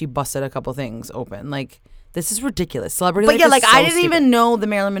knowing that she busted a couple things open. Like, this is ridiculous. Celebrity But life yeah, is like so I didn't stupid. even know the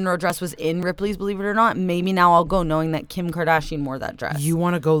Marilyn Monroe dress was in Ripley's Believe It or Not. Maybe now I'll go knowing that Kim Kardashian wore that dress. You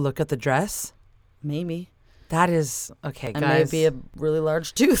want to go look at the dress? Maybe. That is okay, And guys. maybe a really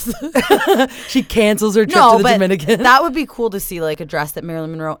large tooth. She cancels her trip No, to the but Dominican. that would be cool to see like a dress that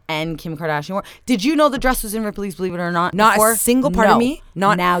Marilyn Monroe and Kim Kardashian wore. Did you know the dress was in Ripley's Believe It or Not? Not before? a single part No. of me.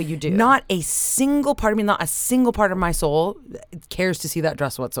 Not now you do. Not a single part of me. Not a single part of my soul cares to see that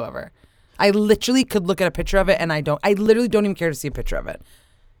dress whatsoever. I literally could look at a picture of it, and I literally don't even care to see a picture of it.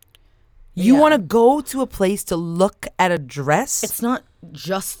 You Yeah. want to go to a place to look at a dress? It's not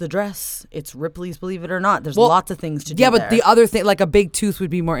just the dress. It's Ripley's Believe It or Not. There's Well, lots of things to do. yeah, but there. the other thing, like a big tooth, would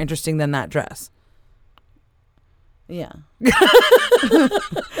be more interesting than that dress. Yeah.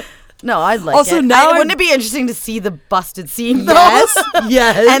 No, I'd like Also, it. now Wouldn't it be interesting to see the busted seam? though? Yes,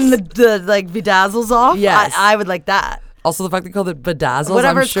 yes. And the like bedazzles off? Yes. I would like that. Also, the fact they called it bedazzles.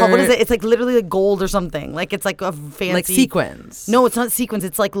 Whatever I'm it's sure, called. What is it? It's like literally like gold or something. Like it's like a fancy. like sequins. No, it's not sequins.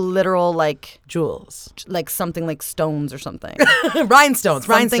 It's like literal like Jewels. something like stones or something. Rhinestones.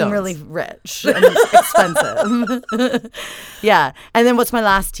 Something Rhinestones. really rich and expensive. Yeah. And then what's my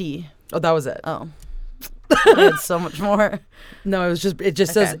last tea? Oh, that was it. Oh. I had so much more. No, it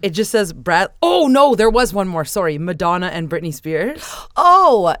just Okay. says Brad. Oh no, there was one more. Sorry, Madonna and Britney Spears.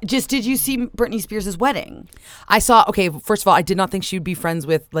 Oh, did you see Britney Spears' wedding? I saw. Okay, first of all, I did not think she would be friends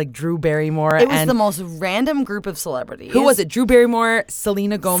with like Drew Barrymore. It was and the most random group of celebrities. who was it? Drew Barrymore,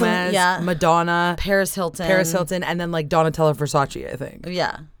 Selena Gomez, yeah. Madonna, Paris Hilton. and then like Donatella Versace. I think.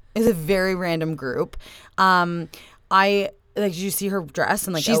 Yeah. It was a very random group. Did you see her dress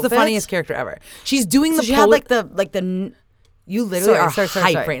and like She's the outfit? funniest character ever. She's doing So the she pose. had like the you literally are sorry,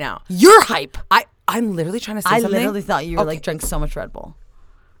 hype right now. You're hype. I'm literally trying to say I something. literally thought you were Okay. like drank so much Red Bull.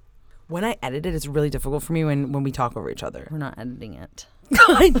 When I edit it, it's really difficult for me when we talk over each other. We're not editing it.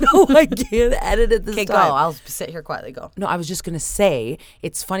 I know I can't edit it this Okay, go. time. I'll sit here quietly. Go. No, I was just gonna say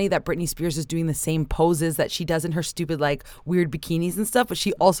it's funny that Britney Spears is doing the same poses that she does in her stupid like weird bikinis and stuff, but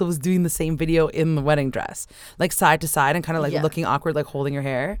she also was doing the same video in the wedding dress, like side to side and kind of like Yeah. looking awkward, like holding her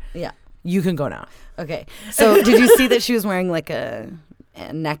hair. Yeah. You can go now. Okay. So did you see that she was wearing like a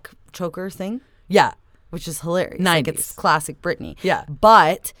neck choker thing? Yeah, Which is hilarious. Like 90s. it's classic Britney. Yeah.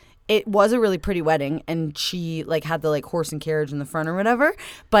 But it was a really pretty wedding, and she like had the like horse and carriage in the front or whatever.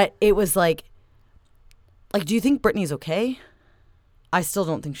 But it was like, do you think Britney's okay? I still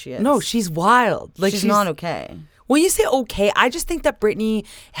don't think she is. No, she's wild. Like she's not okay. When you say okay, I just think that Britney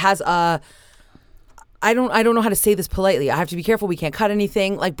has a. I don't know how to say this politely. I have to be careful. We can't cut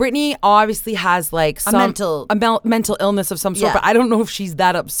anything. Like Britney obviously has like some mental illness of some sort, but I don't know if she's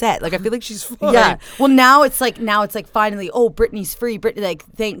that upset. Like I feel like she's fine. Yeah. Well, now it's like finally, oh, Britney's free. Britney, like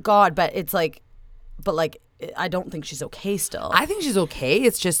thank God. But it's like, I don't think she's okay still. I think she's okay.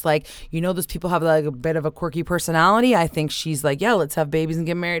 It's just like, those people have like a bit of a quirky personality. I think she's like, yeah, let's have babies and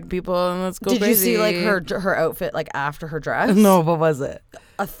get married to people and let's go Did crazy. you see like her outfit like after her dress? No, what was it?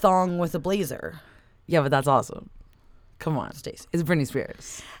 A thong with a blazer. Yeah, but that's awesome. Come on, Stacey. It's Britney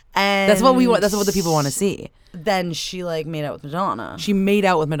Spears. And that's what we want. That's what the people want to see. Then she like made out with Madonna. She made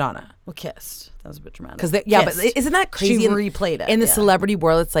out with Madonna. Well, kissed. That was a bit dramatic. But isn't that crazy? She replayed it in the celebrity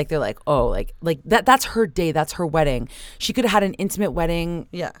world. It's like they're like, oh, like that. That's her day. That's her wedding. She could have had an intimate wedding.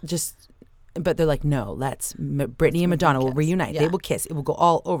 Yeah. But they're like, no. Britney and Madonna will reunite. Yeah. They will kiss. It will go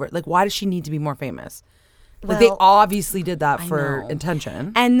all over. Like, why does she need to be more famous? Well, they obviously did that for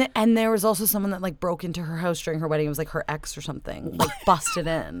intention. And there was also someone that like broke into her house during her wedding. It was like her ex or something, like busted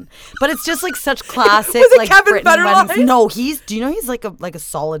in. But it's just like such classic. Was it like Kevin Britney Federline? weddings. No, do you know he's like a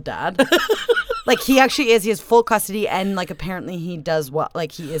solid dad? Like he actually is. He has full custody, and like apparently he does what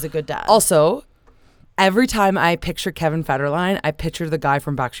like he is a good dad. Also, every time I picture Kevin Federline, I picture the guy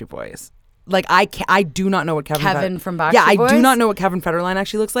from Backstreet Boys. Like I do not know what Kevin from Backstreet Boys? Boys? I do not know what Kevin Federline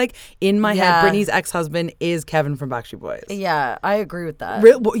actually looks like. In my Yeah. head, Britney's ex-husband is Kevin from Backstreet Boys. Yeah, I agree with that.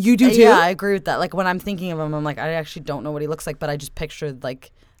 You do too? Yeah, I agree with that. Like when I'm thinking of him, I'm like, I actually don't know what he looks like, but I just pictured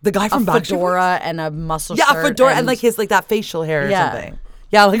like The guy from a Backstreet fedora Boys? and a muscle Yeah, shirt. a fedora and like his like that facial hair Yeah. or something.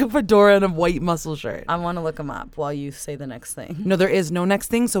 Yeah, like a fedora and a white muscle shirt. I want to look him up while you say the next thing. No, there is no next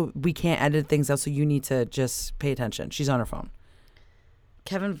thing, so we can't edit things out, so you need to just pay attention. She's on her phone.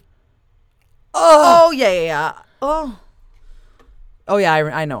 Kevin. Oh yeah. Oh yeah,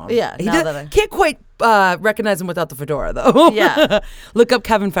 I know him. Yeah, he now that I- can't quite recognize him without the fedora, though. Yeah. Look up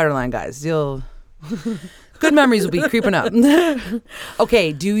Kevin Federline, guys. You'll good memories will be creeping up.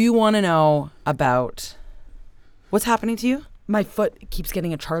 Okay, do you want to know about what's happening to you? my foot keeps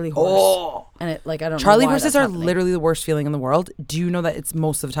getting a Charlie horse. Oh, And it like I don't Charlie know why horses that's are happening. literally the worst feeling in the world. Do you know that it's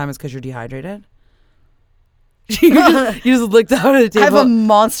most of the time it's because you're dehydrated? You just looked out at the I table. have a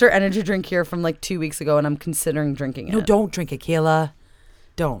Monster energy drink here from like 2 weeks ago, and I'm considering drinking it. No, don't drink it, Kayla.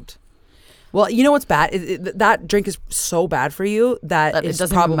 Don't. Well, you know what's bad? That drink is so bad for you that That it it's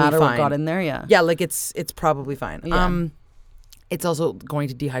doesn't probably even matter fine. what got in there. Yeah. Yeah, like it's probably fine. Yeah. It's also going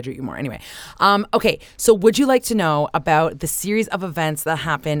to dehydrate you more. Anyway, okay. So, would you like to know about the series of events that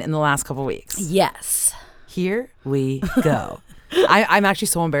happened in the last couple weeks? Yes. Here we go. I'm actually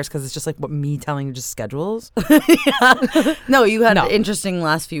so embarrassed because it's just like what me telling you just schedules. No, you had No. an interesting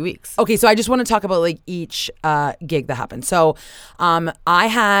last few weeks. Okay, so I just want to talk about like each gig that happened. So I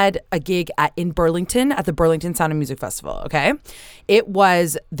had a gig in Burlington at the Burlington Sound and Music Festival, okay? It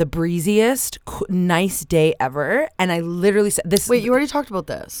was the breeziest, nice day ever. And I literally said this. Wait, you already talked about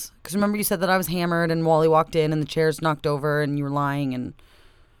this. Because remember you said that I was hammered and Wally walked in and the chairs knocked over and you were lying and...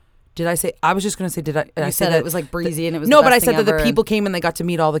 Did I say? I was just going to say, did I You say said that it was like breezy and it was No, the but I best said thing that the ever people came and they got to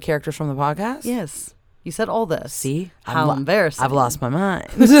meet all the characters from the podcast. Yes. You said all this. See? How embarrassing. I've lost my mind.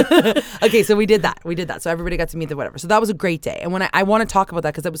 Okay, so we did that. So everybody got to meet the whatever. So that was a great day. And when I want to talk about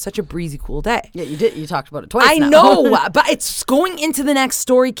that because it was such a breezy, cool day. Yeah, you did. You talked about it twice I now. know, but it's going into the next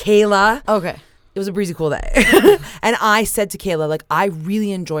story, Kayla. Okay. It was a breezy, cool day. And I said to Kayla, like, I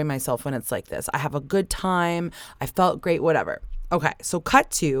really enjoy myself when it's like this. I have a good time. I felt great, whatever. Okay, so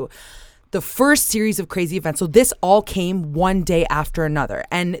cut to the first series of crazy events. So this all came one day after another.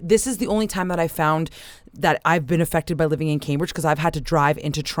 And this is the only time that I found that I've been affected by living in Cambridge because I've had to drive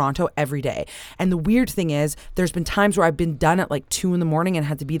into Toronto every day. And the weird thing is there's been times where I've been done at like 2 a.m. and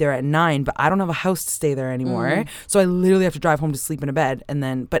had to be there at 9, but I don't have a house to stay there anymore. So I literally have to drive home to sleep in a bed. And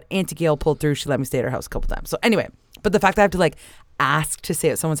then, but Auntie Gail pulled through. She let me stay at her house a couple times. So anyway, but the fact that I have to like ask to stay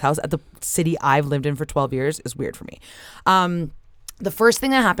at someone's house at the city I've lived in for 12 years is weird for me. The first thing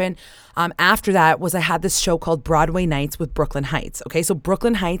that happened after that was I had this show called Broadway Nights with Brooklyn Heights. Okay, so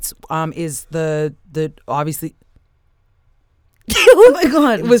Brooklyn Heights is the obviously. Oh my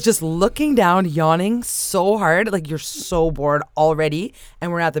God. It was just looking down, yawning so hard, like you're so bored already,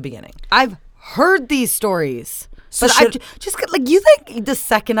 and we're at the beginning. I've heard these stories. So But I should- just like you think the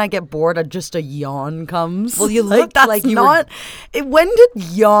second I get bored, just a yawn comes. Well, you like, looked that's like you were- not. When did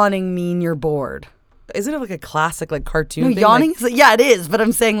yawning mean you're bored? Isn't it like a classic like cartoon? No, thing? yawning. Yeah, it is. But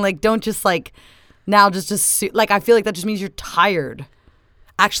I'm saying like, don't just like now just assume. Like I feel like that just means you're tired.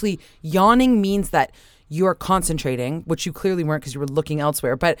 Actually, yawning means that you're concentrating, which you clearly weren't because you were looking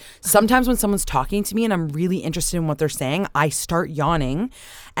elsewhere. But sometimes when someone's talking to me and I'm really interested in what they're saying, I start yawning,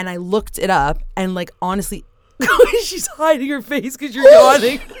 and I looked it up, and like honestly, she's hiding her face because you're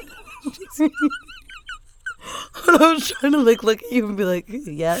yawning. I was trying to like look at you and be like,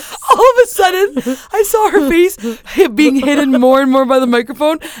 yes. All of a sudden, I saw her face being hidden more and more by the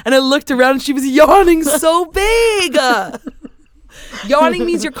microphone, and I looked around and she was yawning so big. Yawning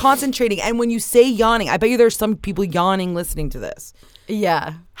means you're concentrating, and when you say yawning, I bet you there's some people yawning listening to this.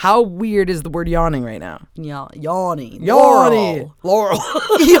 Yeah. How weird is the word yawning right now? Yawning. Laurel.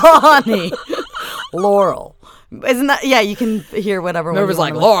 Yawning. Laurel. Isn't that, yeah, you can hear whatever. It was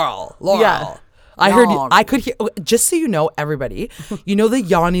like Laurel. Yeah. I could hear, just so you know, everybody, you know the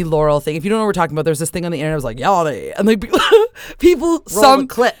Yanni Laurel thing. If you don't know what we're talking about, there's this thing on the internet. It was like Yanni, and like people, Roll the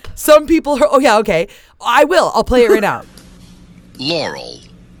clip. Some people. Oh yeah, okay. I'll play it right now. Laurel,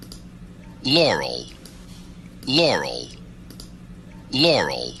 Laurel, Laurel,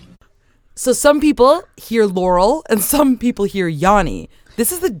 Laurel. So some people hear Laurel and some people hear Yanni.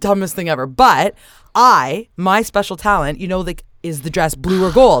 This is the dumbest thing ever. But my special talent, you know, like, is the dress blue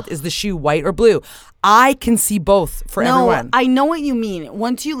or gold? Is the shoe white or blue? I can see both for everyone. I know what you mean.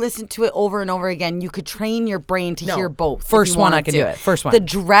 Once you listen to it over and over again, you could train your brain to hear both. First one I can do it. First one. The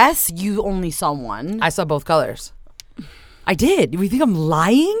dress, you only saw one. I saw both colors. I did. You think I'm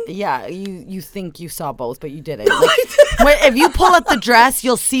lying? Yeah, you think you saw both, but you didn't. Like, if you pull up the dress,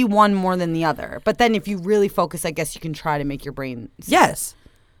 you'll see one more than the other. But then if you really focus, I guess you can try to make your brain see. Yes.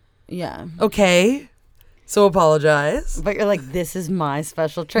 Yeah. Okay. So apologize. But you're like, this is my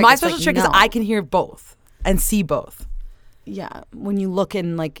special trick. My It's special like, trick is no. I can hear both and see both. Yeah, when you look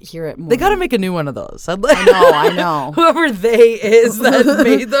and like hear it more. They got to make a new one of those. I know. Whoever they is that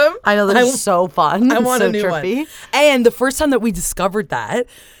made them. I know, they're so fun. I It's want so a new trippy. one. And the first time that we discovered that,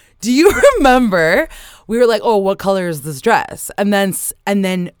 do you remember? We were like, oh, what color is this dress? And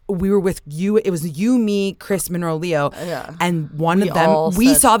then we were with you. It was you, me, Chris, Monroe, Leo. Yeah. And one We of them, all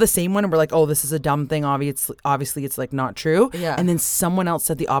we said- saw the same one and we're like, oh, this is a dumb thing. Obviously, it's like not true. Yeah. And then someone else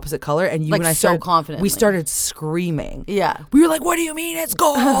said the opposite color. And you Like, and I so started, confidently. we started screaming. Yeah. We were like, what do you mean it's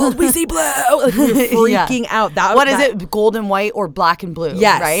gold? We see blue. Like, we were Yeah. freaking out. What is it? Gold and white or black and blue?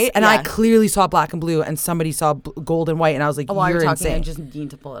 Yes. Right? And Yeah. I clearly saw black and blue and somebody saw gold and white. And I was like, While you're you're talking, insane. I just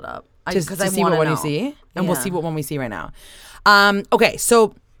need to pull it up. Just Because to I see wanna what one you know. see. And we'll Yeah. see what one we see right now. Okay,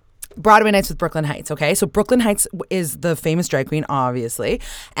 so Broadway Nights with Brooklyn Heights, okay? So Brooklyn Heights is the famous drag queen, obviously,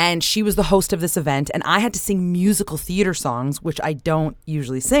 and she was the host of this event, and I had to sing musical theater songs, which I don't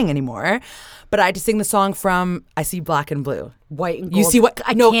usually sing anymore, but I had to sing the song from I See Black and Blue. White and gold. You see what?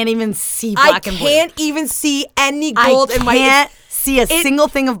 I No. can't even see black and blue. I can't even see any gold and white. I can't see a single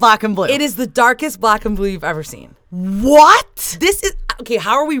thing of black and blue. It is the darkest black and blue you've ever seen. What? This is, okay,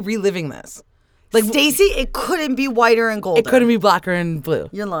 how are we reliving this? Like, Stacey, it couldn't be whiter and golder. It couldn't be blacker and blue.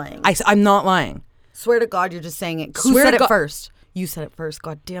 You're lying. I'm not lying. Swear to God, you're just saying it. Who Swear said to it God- first? You said it first.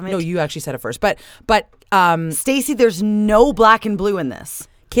 God damn it. No, you actually said it first. But Stacey, there's no black and blue in this.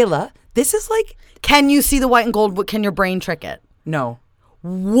 Kayla, this is like, Can you see the white and gold? Can your brain trick it? no.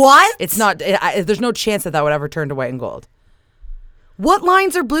 What? It's not, there's no chance that would ever turn to white and gold. What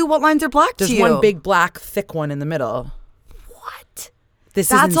lines are blue? What lines are black There's to you? one big black thick one in the middle. What?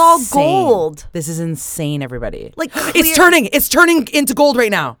 That's all gold. This is insane, everybody. Like, It's turning into gold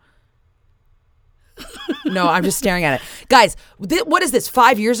right now. No, I'm just staring at it. Guys, what is this?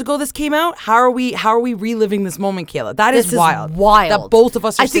 5 years ago this came out? How are we reliving this moment, Kayla? That is This is wild. wild. That both of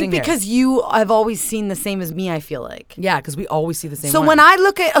us are I sitting think here. because you have always seen the same as me, I feel like. Yeah, because we always see the same So one. when I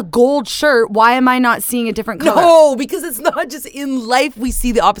look at a gold shirt, why am I not seeing a different color? No, because it's not just in life we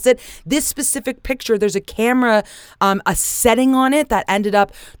see the opposite. This specific picture, there's a camera, a setting on it that ended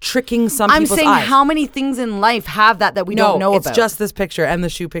up tricking some I'm people's saying eyes. how many things in life have that we don't know it's about? just this picture and the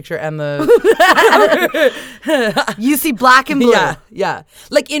shoe picture and the You see black and blue. yeah.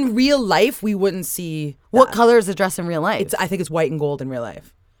 Like in real life, we wouldn't see What that. color is the dress in real life? I think it's white and gold in real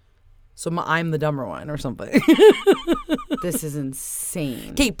life. So I'm the dumber one or something. This is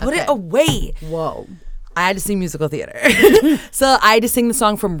insane. Okay, put it away. Whoa. I had to sing musical theater. So I had to sing the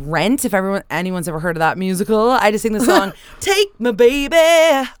song from Rent. If anyone's ever heard of that musical, I had to sing the song Take Me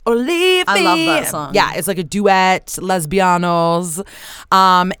Baby or Leave Me. I love that song. Yeah, it's like a duet, lesbianos.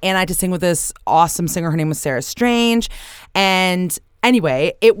 And I had to sing with this awesome singer. Her name was Sarah Strange. And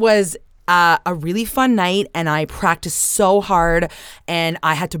anyway, it was a really fun night, and I practiced so hard, and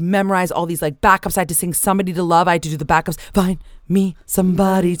I had to memorize all these like backups. I had to sing Somebody to Love. I had to do the backups. Find me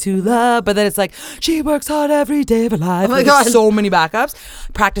somebody to love. But then it's like, she works hard every day of her life. Oh my Like, God. so many backups.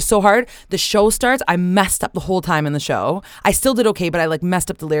 Practiced so hard. The show starts. I messed up the whole time in the show. I still did okay, but I like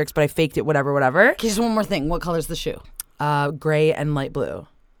messed up the lyrics, but I faked it, whatever. Okay, just one more thing. What color's the shoe? Gray and light blue.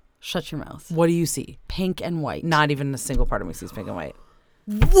 Shut your mouth. What do you see? Pink and white. Not even a single part of me sees pink and white.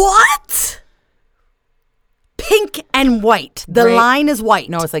 What? Pink and white. The Gray- line is white.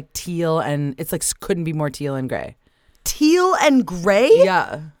 No, it's like teal, and it's like couldn't be more teal and gray. Teal and gray?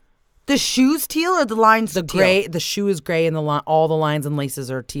 Yeah. The shoe's teal or the line's The teal? gray, the shoe is gray, and all the lines and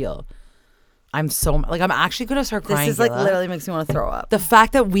laces are teal. I'm actually gonna start crying. This is like Kayla. literally makes me want to throw up. The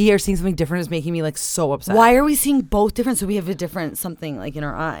fact that we are seeing something different is making me like so upset. Why are we seeing both different? So we have a different something like in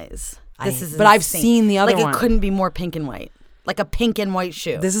our eyes. This is but I've insane. seen the other like one. it couldn't be more pink and white. Like a pink and white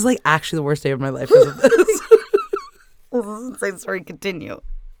shoe. This is like actually the worst day of my life because of this. Insane. Sorry, continue.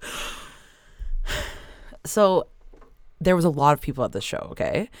 So there was a lot of people at this show,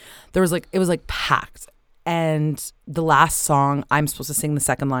 okay? It was like packed. And the last song, I'm supposed to sing the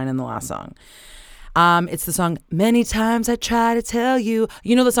second line in the last song. It's the song, Many Times I Try to Tell You.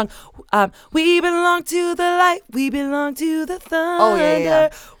 You know the song, we belong to the light, we belong to the thunder. Oh,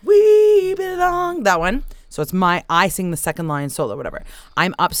 yeah. We belong. That one. So it's I sing the second line solo, whatever.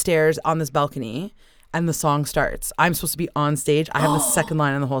 I'm upstairs on this balcony and the song starts. I'm supposed to be on stage. I have the second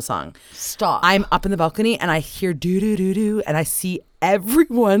line in the whole song. Stop. I'm up in the balcony and I hear do-do-do-do and I see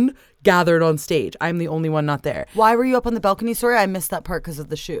everyone gathered on stage. I'm the only one not there. Why were you up on the balcony? Sorry, I missed that part because of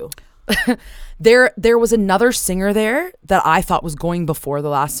the shoe. There was another singer there that I thought was going before the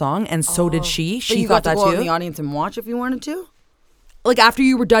last song, and so did she. So She you thought got to that go out in too. the audience and watch if you wanted to? Like after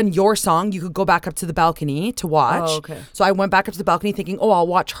you were done your song, you could go back up to the balcony to watch. Oh, okay. So I went back up to the balcony thinking, oh, I'll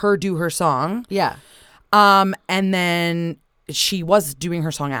watch her do her song. Yeah. And then she was doing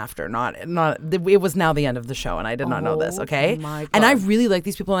her song after. It was now the end of the show, and I did not know this. Okay. my And I God. really like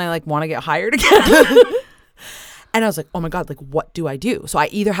these people, and I like want to get hired again. And I was like, oh my God, like what do I do? So I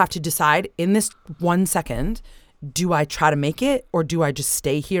either have to decide in this 1 second, do I try to make it or do I just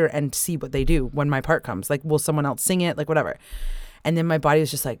stay here and see what they do when my part comes? Like, will someone else sing it? Like, whatever. And then my body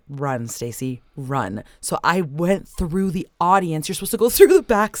was just like, run, Stacey, run. So I went through the audience. You're supposed to go through the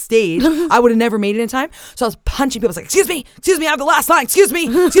backstage. I would have never made it in time. So I was punching people. I was like, excuse me, I have the last line. Excuse me,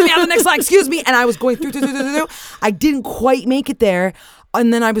 I have the next line. Excuse me. And I was going through. I didn't quite make it there.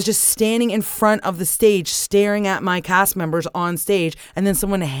 And then I was just standing in front of the stage, staring at my cast members on stage. And then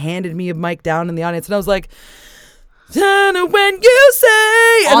someone handed me a mic down in the audience. And I was like, Tana, when you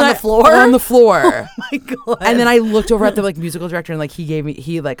say On the floor? On the floor. My God. And then I looked over at the like musical director and like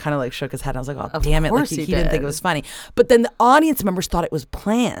he like kind of like shook his head. I was like, oh damn it, like course he he didn't think did. it was funny. But then the audience members thought it was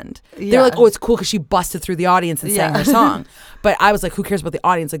planned. They're Yeah. like, oh, it's cool because she busted through the audience and sang Yeah. her song. But I was like, who cares about the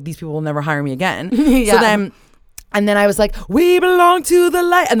audience? Like these people will never hire me again. Yeah. So then. And then I was like, we belong to the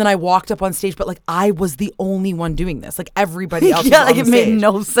light. And then I walked up on stage, but like I was the only one doing this. Like everybody else yeah, was like on it the made stage.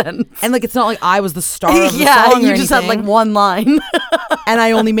 no sense. And like it's not like I was the star of the yeah, song or you just had like anything. one line. And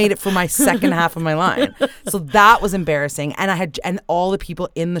I only made it for my second half of my line. So that was embarrassing. And all the people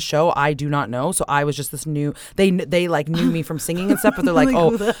in the show I do not know. So I was just this new, they like knew me from singing and stuff, but they're like, Like, oh,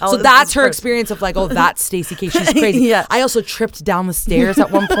 who the hell so is that's this her person? experience of like, oh, that's Stacey K. She's crazy. Yeah. I also tripped down the stairs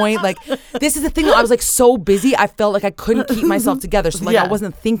at one point. Like this is the thing. I was like so busy. I felt like I couldn't keep myself together. So like Yeah. I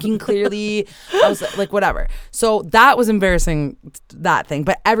wasn't thinking clearly. I was like, whatever. So that was embarrassing, that thing.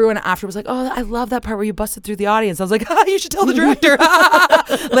 But everyone after was like, oh, I love that part where you busted through the audience. I was like, you should tell the director.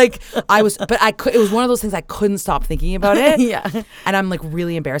 Like I was, but it was one of those things I couldn't stop thinking about it. Yeah. And I'm like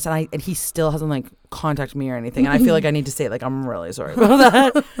really embarrassed. And he still hasn't like contacted me or anything. And I feel like I need to say like, I'm really sorry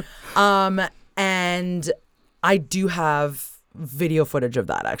about that. And I do have video footage of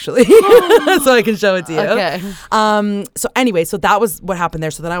that actually. So I can show it to you. Okay. So anyway, so that was what happened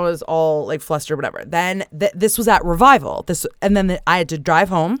there. So then I was all like flustered, whatever. Then this was at Revival. And then I had to drive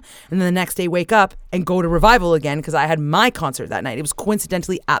home and then the next day wake up and go to Revival again because I had my concert that night. It was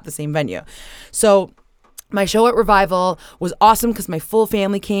coincidentally at the same venue. So my show at Revival was awesome because my full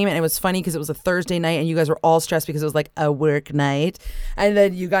family came and it was funny because it was a Thursday night and you guys were all stressed because it was like a work night. And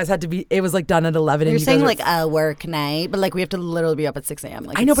then you guys had to be, it was like done at 11. You're and you saying guys were- like a work night, but like we have to literally be up at 6 a.m.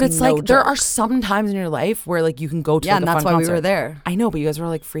 Like, I know, but it's no like there joke. are some times in your life where like you can go to Yeah, like, and a that's fun why we concert. were there. I know, but you guys were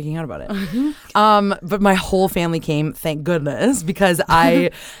like freaking out about it. But my whole family came, thank goodness, because I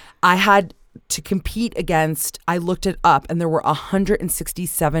had to compete against, I looked it up and there were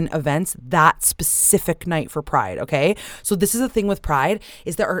 167 events that specific night for Pride, okay? So this is the thing with Pride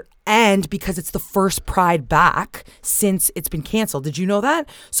is and because it's the first Pride back since it's been canceled. Did you know that?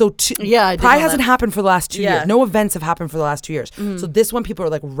 So I did Pride know hasn't that. happened for the last 2 Yeah. years. No events have happened for the last 2 years. So this one, people are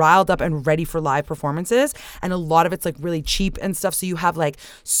like riled up and ready for live performances, and a lot of it's like really cheap and stuff. So you have like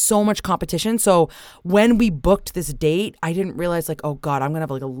so much competition. So when we booked this date, I didn't realize like, oh God, I'm gonna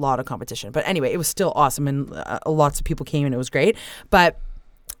have like a lot of competition. But anyway, it was still awesome, and lots of people came and it was great. But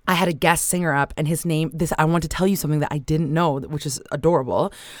I had a guest singer up, and his name, I want to tell you something that I didn't know, which is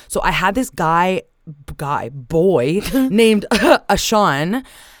adorable. So I had this boy named Ashan.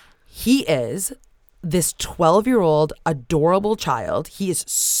 He is this 12-year-old adorable child. He is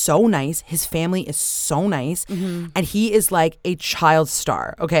so nice. His family is so nice. And he is like a child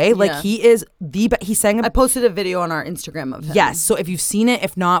star, okay? Like he is he sang I posted a video on our Instagram of him. Yes. So if you've seen it,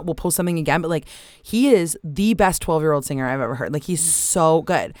 if not, we'll post something again. But like, he is the best 12-year-old singer I've ever heard. Like, he's so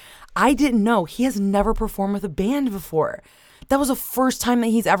good. I didn't know he has never performed with a band before. That was the first time that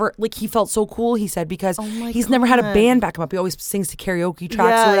he's ever, like, he felt so cool, he said, because he's never had a band back him up. He always sings to karaoke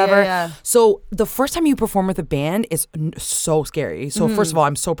tracks or whatever. Yeah. So the first time you perform with a band is so scary. So first of all,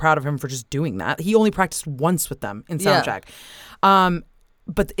 I'm so proud of him for just doing that. He only practiced once with them in soundcheck.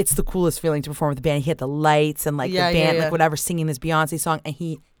 But it's the coolest feeling to perform with the band. He had the lights and like the band, like whatever, singing this Beyonce song, and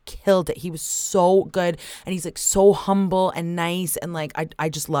he killed it. He was so good, and he's like so humble and nice, and like I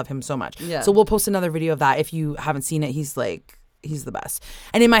just love him so much. Yeah. So we'll post another video of that if you haven't seen it. He's the best.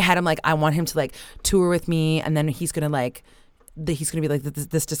 And in my head, I'm like, I want him to like tour with me, and then he's gonna like. He's gonna be like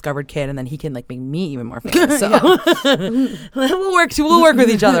this discovered kid, and then he can like make me even more famous. So we'll work with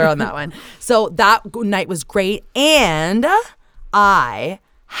each other on that one. So that night was great, and I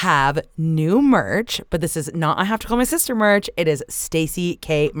have new merch, but this is not I Have to Call My Sister merch. It is Stacey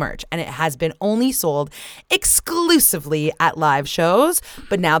K merch, and it has been only sold exclusively at live shows.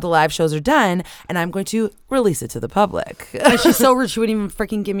 But now the live shows are done, and I'm going to release it to the public. And she's so rude, she wouldn't even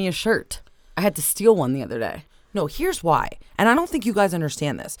freaking give me a shirt. I had to steal one the other day. No, here's why. And I don't think you guys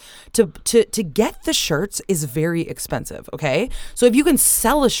understand this. To get the shirts is very expensive, okay? So if you can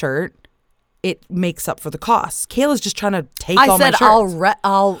sell a shirt, it makes up for the cost. Kayla's just trying to take all my shirts.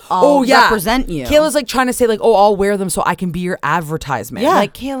 I'll represent you. Kayla's like trying to say like, oh, I'll wear them so I can be your advertisement. Yeah.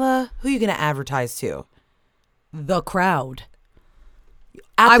 Like, Kayla, who are you going to advertise to? The crowd.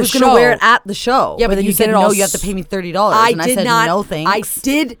 At I the was going to show. wear it at the show. Yeah, but then you you said did it no, all you have to pay me $30. And I did said not. no thanks. I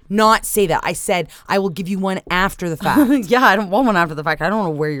did not say that. I said I will give you one after the fact. Yeah, I don't want one after the fact. I don't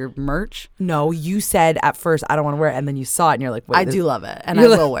want to wear your merch. No, you said at first I don't want to wear it, and then you saw it, and you're like, wait. I this- do love it, and I You're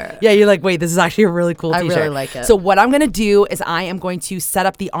like- will wear it. Yeah, you're like, wait, this is actually a really cool I t-shirt. really like it. So what I'm going to do is I am going to set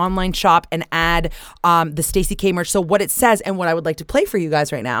up the online shop and add the Stacey K merch. So what it says and what I would like to play for you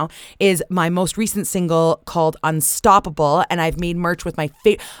guys right now is my most recent single called Unstoppable, and I've made merch with my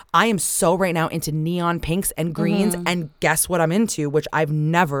favorite. I am so right now into neon pinks and greens, and guess what I'm into, which I've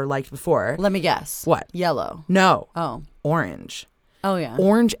never liked before. Let me guess. What? Yellow. No. Oh. Orange. Oh, yeah.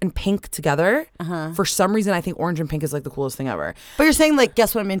 Orange and pink together. For some reason, I think orange and pink is like the coolest thing ever. But you're saying, like,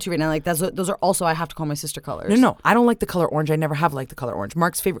 guess what I'm into right now? Like, those are also I Have to Call My Sister colors. No, I don't like the color orange. I never have liked the color orange.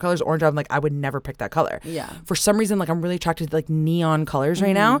 Mark's favorite color is orange. I'm like, I would never pick that color. Yeah. For some reason, like, I'm really attracted to like neon colors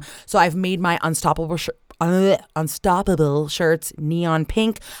right now. So I've made my Unstoppable shirts neon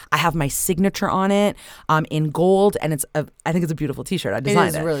pink. I have my signature on it in gold, and I think it's a beautiful t-shirt. I It designed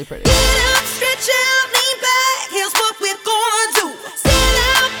is it. really pretty. Get up, stretch out, lean back. Here's what we're gonna do. Stand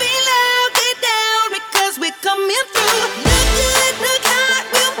out, be loud, get down, because we're coming through. Look good, look hot,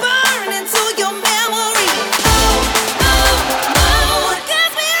 we'll burn into your memory. Oh,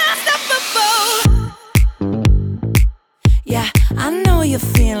 'cause we're unstoppable. Yeah, I know you're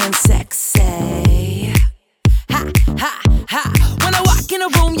feeling sexy. Ha, ha, ha. When I walk in a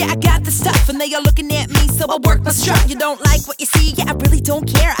room, yeah, I got the stuff, and they are looking at me, so I work my strut. You don't like what you see, yeah, I really don't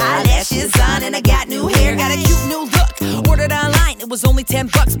care. Eyelashes on, and I got new hair, got a cute new look. Ordered online, it was only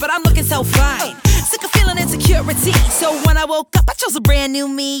 $10, but I'm looking so fine. Sick of feeling insecurity, so when I woke up, I chose a brand new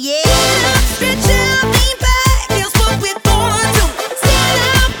me, yeah. Stretch out, lean back, here's what we're gonna do. Stand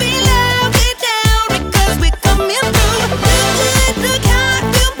out, be loud, get down, because we're coming through. Look good, look hot,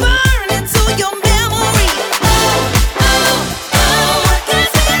 we'll burn into your memory.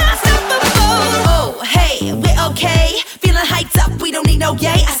 Oh, hey, we're okay. Feeling hyped up, we don't need no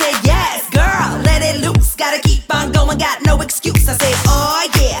yay. I said yes, girl, let it loose. Gotta keep on going, got no excuse. I said, oh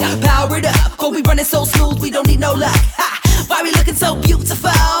yeah, power it up. Oh, we running so smooth, we don't need no luck. Ha, why we looking so beautiful?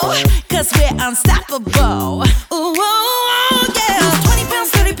 'Cause we're unstoppable. Ooh, oh, yeah. 20 pounds,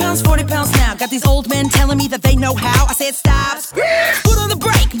 30 pounds, 40 pounds now. Got these old men telling me that they know how. I said stop. Put on the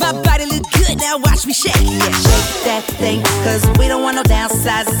brake, my body look good. we shake. Yeah, shake that thing, cause we don't want no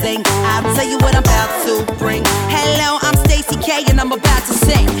downsizing. I'll tell you what I'm about to bring. Hello, I'm Stacey K and I'm about to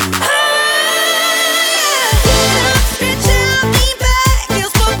sing. Stretch out, lean back,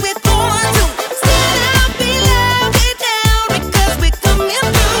 here's what we're going to. Stand out, be loud, get down, because we're coming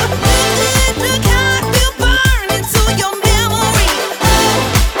through. Look hot, we'll burn into your memory.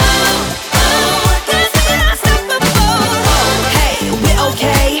 Cause we're unstoppable. Hey, we're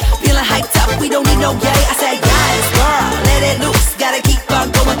okay, feeling hyped up, we don't need no yay. I said, yes, girl, let it loose, gotta keep on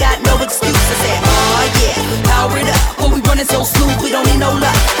going, got no excuse. I said, oh yeah, power it up, but we running so smooth, we don't need no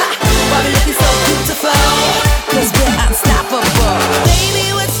luck. Why we looking so beautiful? Cause we're unstoppable.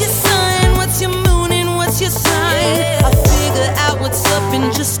 Baby, what's your sign? What's your moon and what's your sign? I'll figure out what's up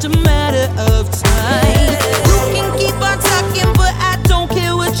in just a matter of time. You can keep on talking, but I don't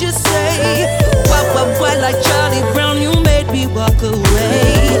care what you say. Why, like Charlie Brown, you made me walk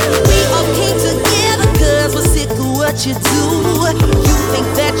away. We all came together cause we're sick of what you do. You think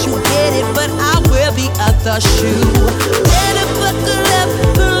that you get it, but I wear the other shoe. Better buckle up,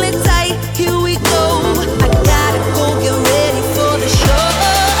 pull it tight, here we go. I gotta go get ready for the show.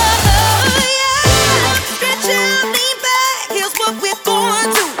 Yeah. Stretch out, lean back, here's what we're going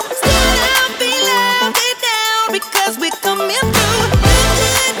to. Stand out, be loud, get down, because we're coming through.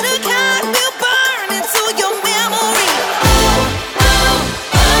 Look hot, we'll burn into your memory.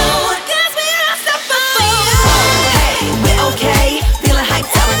 Cause we're unstoppable. Hey, we're okay, feeling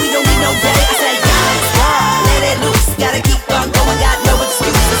hyped up, we don't need no day. I said, yes, let it loose, gotta keep on going, got no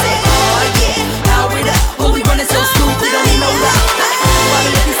excuse. I said, oh yeah, power it up, but we running so smooth, we don't need no luck. Why we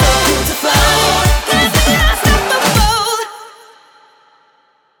looking so beautiful? Cause we're unstoppable.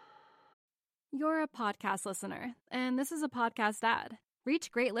 You're a podcast listener, and this is a podcast ad.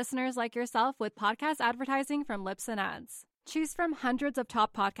 Reach great listeners like yourself with podcast advertising from Libsyn Ads. Choose from hundreds of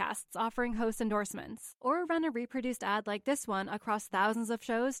top podcasts offering host endorsements, or run a reproduced ad like this one across thousands of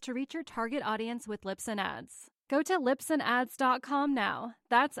shows to reach your target audience with Libsyn Ads. Go to libsynads.com now.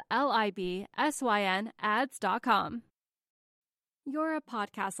 That's LIBSYN ads.com. You're a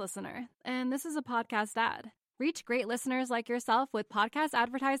podcast listener, and this is a podcast ad. Reach great listeners like yourself with podcast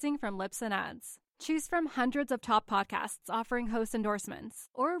advertising from Libsyn Ads. Choose from hundreds of top podcasts offering host endorsements,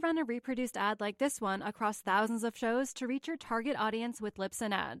 or run a reproduced ad like this one across thousands of shows to reach your target audience with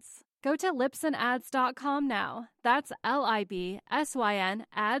Libsyn Ads. Go to libsynads.com now. That's LIBSYN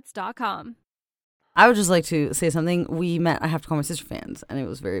ads.com. I would just like to say something. We met I Have to Call My Sister fans, and it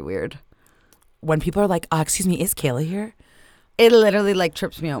was very weird. When people are like, excuse me, is Kayla here? It literally like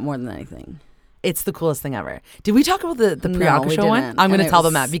trips me out more than anything. It's the coolest thing ever. Did we talk about the No, Priyanka we show one? didn't. I'm going to And tell it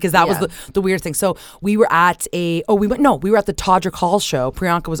them was- that because that yeah. was the weird thing. So we were at we were at the Todrick Hall show.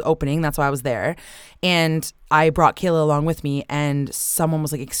 Priyanka was opening. That's why I was there. And I brought Kayla along with me, and someone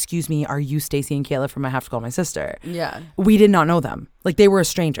was like, excuse me, are you Stacey and Kayla from I Have to Call My Sister? Yeah. We did not know them. Like, they were a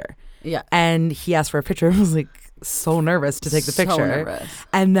stranger. Yeah. And he asked for a picture. I was like, so nervous to take the So picture. nervous.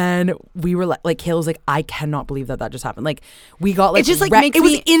 And then we were like Kayla was like, I cannot believe that just happened. Like, we got like, It just, like, it makes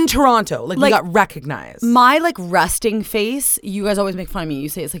was me- in Toronto. Like we Like, got recognized. My like resting face, you guys always make fun of me. You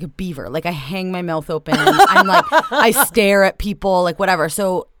say it's like a beaver. Like I hang my mouth open. I'm like, I stare at people, like whatever.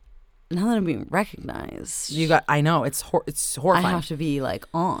 So now that I'm being recognized, I know it's I horrifying. have to be like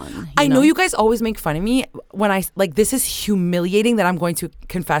on. I know you guys always make fun of me when I like this is humiliating that I'm going to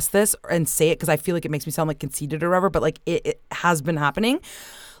confess this and say it because I feel like it makes me sound like conceited or whatever, but like it has been happening.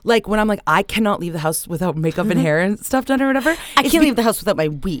 Like when I'm like, I cannot leave the house without makeup and hair and stuff done or whatever. I can't leave the house without my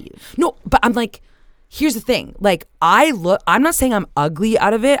weave. No, but I'm like, here's the thing. Like I'm not saying I'm ugly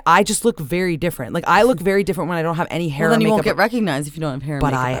out of it. I just look very different. Like I look very different when I don't have any hair Well, then or you makeup. won't get recognized if you don't have hair.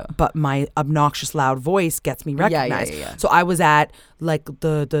 But and makeup. but my obnoxious loud voice gets me recognized. yeah. So I was at like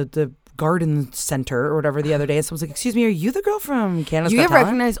the garden center or whatever the other day, and someone's like, "Excuse me, are you the girl from Canada's You Got get Talent?"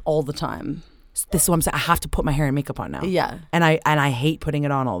 recognized all the time. This is what I'm saying. I have to put my hair and makeup on now. Yeah. and I hate putting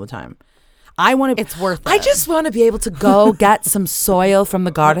it on all the time. I want to. It's worth I it. just want to be able to go get some soil from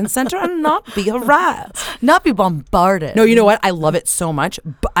the garden center and not be harassed. Not be bombarded. No, you know what? I love it so much,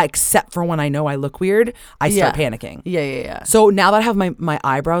 but except for when I know I look weird, I start panicking. Yeah. So now that I have my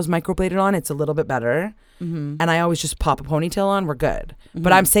eyebrows microbladed on, it's a little bit better. And I always just pop a ponytail on, we're good.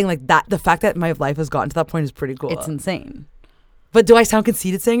 But I'm saying like that, the fact that my life has gotten to that point is pretty cool. It's insane. But do I sound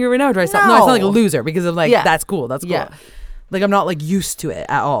conceited saying it right now? Or do I sound, no, I sound like a loser because I'm like, Yeah. that's cool. That's cool. Yeah. Like I'm not like used to it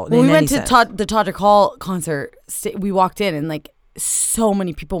at all. When in we any went to sense. the Todrick Hall concert, we walked in and like so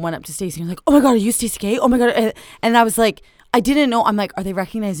many people went up to Stacey and like, oh my God, are you Stacey K? Oh my God. And I was like, I didn't know. I'm like, are they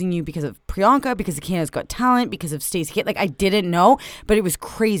recognizing you because of Priyanka, because of Canada's Got Talent, because of Stacey K. Like, I didn't know, but it was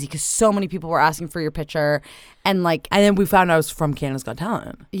crazy because so many people were asking for your picture. And like, And then we found out I was from Canada's Got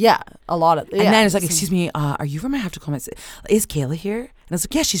Talent. yeah, a lot of, And then it's like, excuse me, are you from I Have to Call My... Is Kayla here? And I was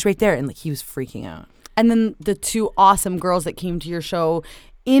like, yeah, she's right there. And like, he was freaking out. And then the two awesome girls that came to your show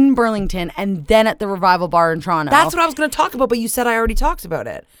in Burlington and then at the Revival Bar in Toronto. That's what I was going to talk about, but you said I already talked about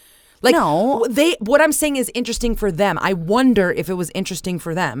it. Like, No. what I'm saying is interesting for them. I wonder if it was interesting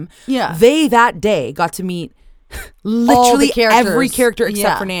for them. Yeah. They that day got to meet literally characters. every character except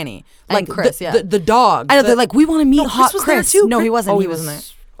Yeah. for Nanny. And Like Chris, the, yeah. the dog. I know, they're like, we want to meet No, Hot Chris was Chris. there too. No, he wasn't. Oh, he he was wasn't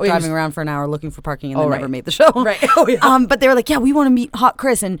there. Oh, he driving was- around for an hour looking for parking and Oh, then right. never made the show. Right. Oh, yeah. But they were like, yeah, we want to meet Hot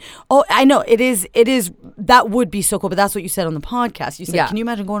Chris. And I know it is, that would be so cool. But that's what you said on the podcast. You said, Yeah. can you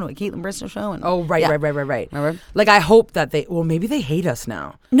imagine going to a Caitlin Bristow show? And, Oh, right, Yeah. right. Remember? Like, I hope that maybe they hate us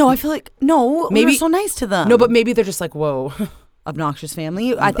now. No, I feel like, no, we were Maybe- so nice to them. No, but maybe they're just like, whoa. Obnoxious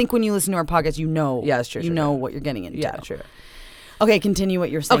family. I think when you listen to our podcast, you know. Yeah, that's true, You true, know true. what you're getting into. Yeah, true. Okay, continue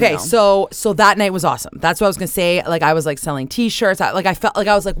what you're saying. Okay, though. so that night was awesome. That's what I was gonna say. Like, I was like selling T-shirts. I felt like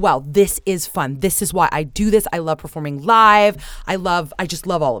I was like, wow, this is fun. This is why I do this. I love performing live. I just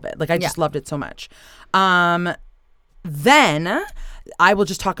love all of it. Like, I just loved it so much. Then I will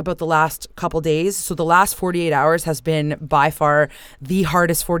just talk about the last couple days. So the last 48 hours has been by far the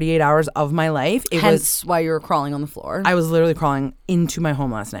hardest 48 hours of my life. It Hence why you were crawling on the floor. I was literally crawling into my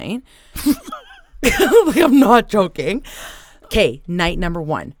home last night. Like, I'm not joking. Okay, night number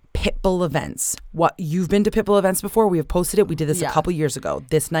 1, Pitbull events. What, you've been to Pitbull events before? We have posted it. We did this a Yeah. couple years ago.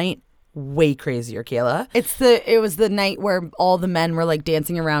 This night, way crazier, Kayla. It was the night where all the men were like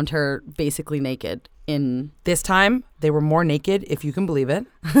dancing around her basically naked in This time, they were more naked, if you can believe it.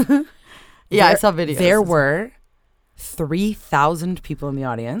 Yeah, I saw videos. There were 3,000 people in the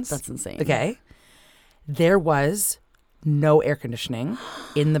audience. That's insane. Okay. There was no air conditioning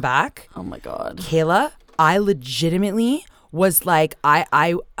in the back. Oh my god. Kayla, I legitimately was like,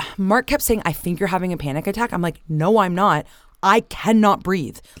 Mark kept saying, I think you're having a panic attack. I'm like, no, I'm not. I cannot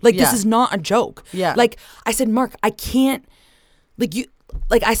breathe. Like, this Yeah. is not a joke. Yeah. Like, I said, Mark, I can't,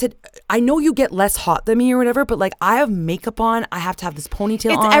 I said, I know you get less hot than me or whatever, but like, I have makeup on. I have to have this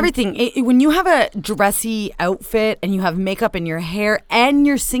ponytail on. It's everything. When you have a dressy outfit and you have makeup in your hair and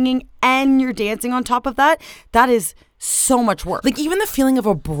you're singing and you're dancing on top of that, that is so much work. Like, even the feeling of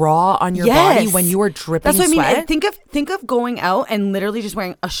a bra on your Yes. body when you are dripping That's what sweat. I mean. And think of going out and literally just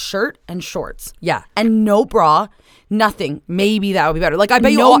wearing a shirt and shorts. Yeah. And no bra, nothing. Maybe that would be better. Like, I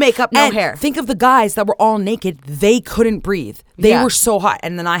bet you No all, makeup, no and hair. Think of the guys that were all naked. They couldn't breathe. They Yeah. were so hot.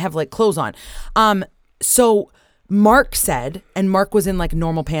 And then I have like clothes on. So Mark said, and Mark was in like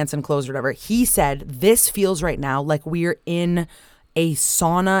normal pants and clothes or whatever. He said, this feels right now like we're in a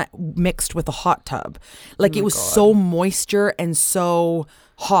sauna mixed with a hot tub. Like, it was so moisture and so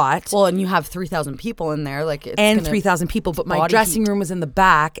hot. Well, and you have 3,000 people in there. Like, it's And gonna- 3,000 people, but my body dressing heat. room was in the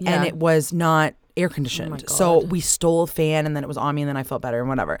back and Yeah. it was not air conditioned. So we stole a fan and then it was on me and then I felt better and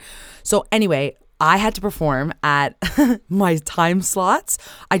whatever. So anyway, I had to perform at my time slots.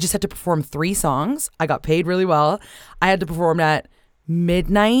 I just had to perform 3 songs. I got paid really well. I had to perform at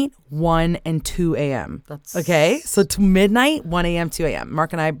midnight, 1 and 2 a.m. That's- okay. So to midnight, 1 a.m., 2 a.m.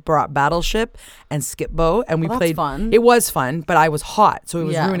 Mark and I brought Battleship and Skip Bo and we Well, that's played. fun. It was fun, but I was hot, so it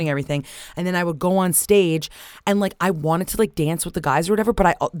was Yeah. ruining everything. And then I would go on stage and like I wanted to like dance with the guys or whatever,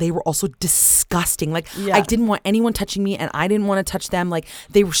 but they were also disgusting. Like, Yeah. I didn't want anyone touching me and I didn't want to touch them. Like,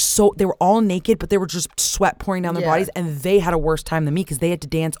 they were all naked, but they were just sweat pouring down their Yeah. bodies and they had a worse time than me because they had to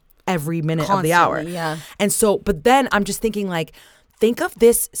dance every minute of the hour. Constantly, yeah. And so, but then I'm just thinking like, think of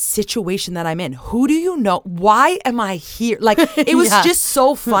this situation that I'm in. Who do you know? Why am I here? Like, it was Yeah. just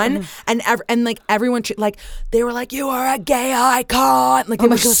so fun. And like everyone, like, they were like, you are a gay icon. Like, they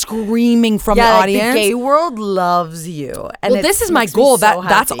were screaming from the Yeah, like, audience. the gay world loves you. And Well, it this is my makes me goal. so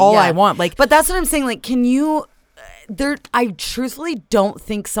That's happy. all I want. Like, but that's what I'm saying. Like, can you? I truthfully don't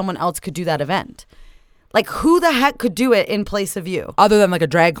think someone else could do that event. Like, who the heck could do it in place of you, other than like a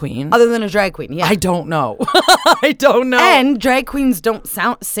drag queen, other than a drag queen? Yeah, I don't know. I don't know. and drag queens don't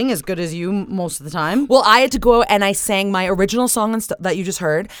sing as good as you most of the time. Well, I had to go out and I sang my original song that you just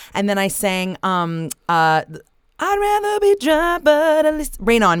heard, and then I sang I'd rather be dry, but at least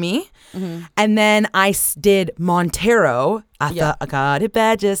Rain on Me. Mm-hmm. And then I did Montero. I thought I got it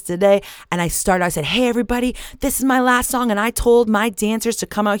bad just today. And I said, hey, everybody, this is my last song. And I told my dancers to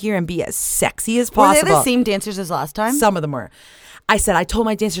come out here and be as sexy as Were possible. they the same dancers as last time? Some of them were. I told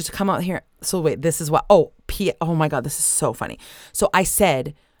my dancers to come out here. So wait, this is what, oh my God, this is so funny. So I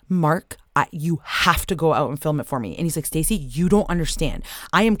said, Mark, you have to go out and film it for me. And he's like, Stacey, you don't understand.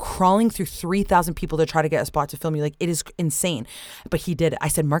 I am crawling through 3,000 people to try to get a spot to film you. Like, it is insane. But he did it. I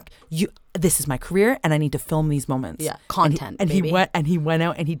said, Mark, this is my career and I need to film these moments. Yeah, content, He baby. went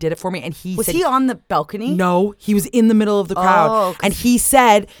out and he did it for me. And he Was said, he on the balcony? No, he was in the middle of the crowd. Oh, 'cause- and he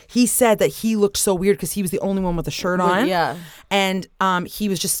said that he looked so weird because he was the only one with a shirt on. Yeah. And he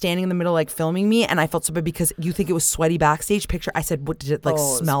was just standing in the middle, like filming me. And I felt so bad because you think it was sweaty backstage picture. I said, what did it like Oh, it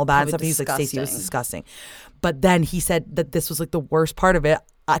was smell bad and probably stuff? And he was like, Stacey, it was disgusting. disgusting. But then he said that this was like the worst part of it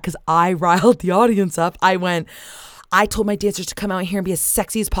because I riled the audience up. I told my dancers to come out here and be as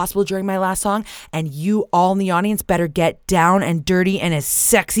sexy as possible during my last song. And you all in the audience better get down and dirty and as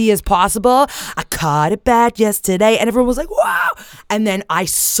sexy as possible. I caught it bad yesterday. And everyone was like, wow. And then I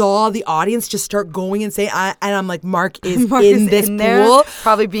saw the audience just start going and say, and I'm like, Mark is in this pool.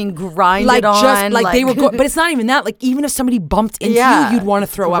 Probably being grinded Like on. just like they were going, but it's not even that. Like even if somebody bumped into Yeah. you, you'd want to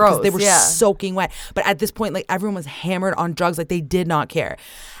throw up because they Gross, were yeah. soaking wet. But at this point, like everyone was hammered on drugs. Like they did not care.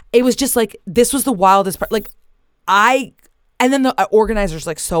 It was just like, this was the wildest part. Like and then the organizer's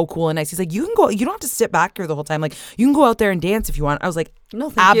like so cool and nice. He's like, you can go, you don't have to sit back here the whole time. Like you can go out there and dance if you want. I was like, No,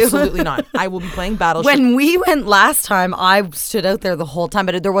 thank you. absolutely not. I will be playing Battleship. When we went last time, I stood out there the whole time,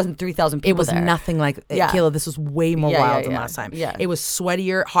 but there wasn't 3,000 people It was there. nothing like Yeah. Kayla. This was way more Yeah, wild yeah, than yeah. last time. Yeah. It was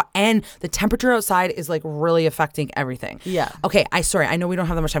sweatier, hot, and the temperature outside is like really affecting everything. Yeah. Okay. I know we don't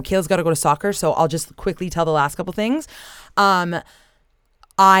have that much time. Kayla's got to go to soccer, so I'll just quickly tell the last couple things.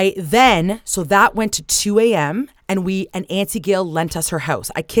 So that went to 2 a.m. and Auntie Gail lent us her house.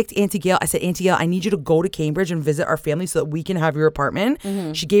 I kicked Auntie Gail. I said, Auntie Gail, I need you to go to Cambridge and visit our family so that we can have your apartment.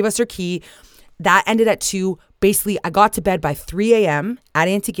 Mm-hmm. She gave us her key. That ended at 2. Basically, I got to bed by 3 a.m. at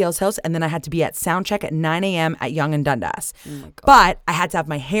Auntie Gail's house, and then I had to be at sound check at 9 a.m. at Yonge and Dundas. But I had to have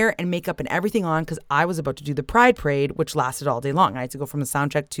my hair and makeup and everything on because I was about to do the Pride Parade, which lasted all day long. I had to go from the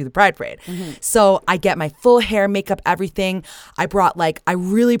sound check to the Pride Parade. So I get my full hair, makeup, everything. I brought I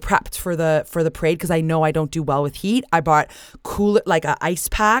really prepped for the parade because I know I don't do well with heat. I bought cooler ice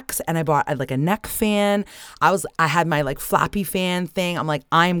packs, and I bought a neck fan. I had my flappy fan thing. I'm like,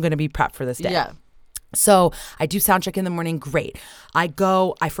 I'm gonna be prepped for this day. Yeah. So I do sound check in the morning. Great. I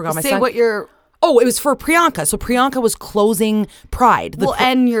forgot my Say son. what you're... Oh, it was for Priyanka. So Priyanka was closing Pride.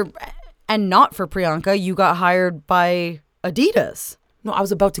 and not for Priyanka, you got hired by Adidas. No, I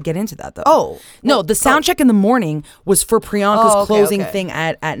was about to get into that though. Oh. No, the sound check in the morning was for Priyanka's closing okay. thing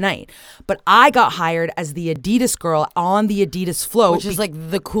at night. But I got hired as the Adidas girl on the Adidas float. Which is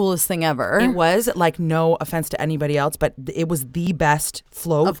the coolest thing ever. It was no offense to anybody else, but it was the best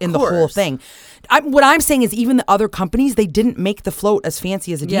float Of in the whole course. thing. What I'm saying is even the other companies, they didn't make the float as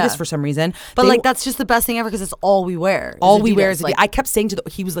fancy as Adidas Yeah. for some reason. But that's just the best thing ever because it's all we wear. All we wear is Adidas. I kept saying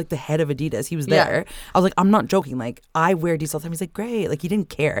he was the head of Adidas. He was Yeah. there. I was like, I'm not joking. I wear Adidas all the time. He's like, great. He didn't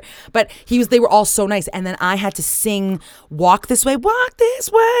care. But they were all so nice. And then I had to sing Walk This Way,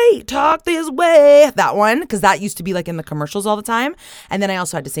 Talk This Way. That one, because that used to be in the commercials all the time. And then I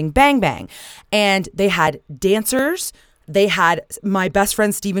also had to sing Bang Bang. And they had dancers. They had my best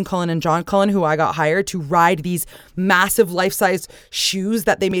friends, Stephen Cullen and John Cullen, who I got hired to ride these massive life-size shoes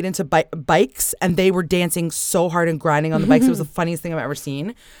that they made into bikes. And they were dancing so hard and grinding on the bikes. It was the funniest thing I've ever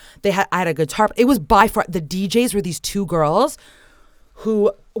seen. I had a guitar. It was by far, the DJs were these two girls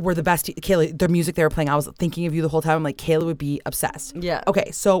who were the best. Kayla, the music they were playing, I was thinking of you the whole time. I'm like, Kayla would be obsessed. Yeah. Okay,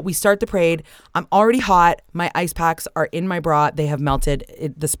 so we start the parade. I'm already hot. My ice packs are in my bra. They have melted.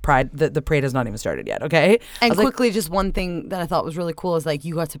 The parade has not even started yet, okay? And quickly, just one thing that I thought was really cool is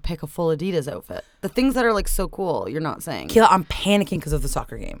you got to pick a full Adidas outfit. The things that are so cool, you're not saying. Kayla, I'm panicking because of the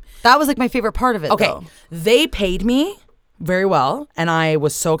soccer game. That was my favorite part of it, Okay, though. They paid me very well, and I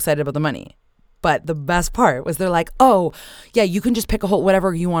was so excited about the money. But the best part was they're like, oh, yeah, you can just pick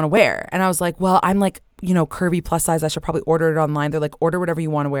whatever you want to wear. And I was like, well, I'm curvy plus size. I should probably order it online. They're like, order whatever you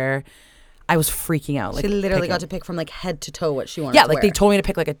want to wear. I was freaking out. She literally picking. got to pick from head to toe what she wanted Yeah, to wear. they told me to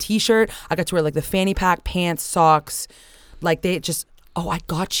pick a t-shirt. I got to wear the fanny pack, pants, socks. They just, oh, I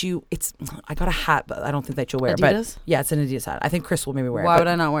got you. I got a hat, but I don't think that you'll wear it. Adidas? But yeah, it's an Adidas hat. I think Chris will maybe wear it. Why but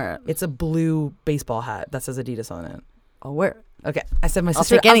would I not wear it? It's a blue baseball hat that says Adidas on it. I'll wear it. Okay, I said my I'll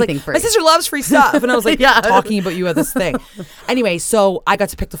sister. take I was anything like, free. my sister loves free stuff, and I was Yeah. talking about you at this thing. Anyway, so I got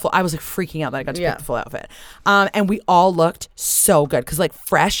to pick the full. I was freaking out that I got to Yeah. pick the full outfit, and we all looked so good because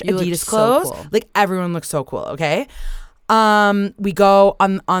fresh You looked Adidas so clothes. cool. Everyone looked so cool. Okay, we go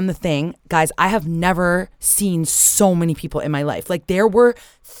on the thing, guys. I have never seen so many people in my life. There were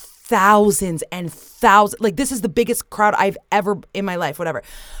thousands and thousands. This is the biggest crowd I've ever in my life. Whatever.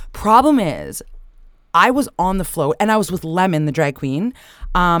 Problem is, I was on the float and I was with Lemon, the drag queen.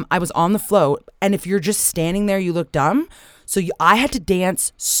 I was on the float, and if you're just standing there, you look dumb. So I had to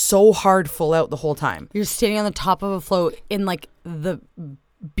dance so hard full out the whole time. You're standing on the top of a float in like the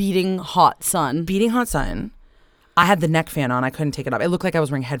beating hot sun. Beating hot sun. I had the neck fan on. I couldn't take it off. It looked like I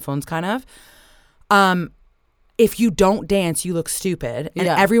was wearing headphones kind of. If you don't dance, you look stupid. And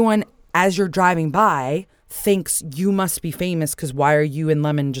everyone, as you're driving by, thinks you must be famous because why are you and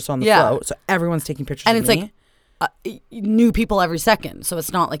Lemon just on the float? So everyone's taking pictures of me. And it's like new people every second. So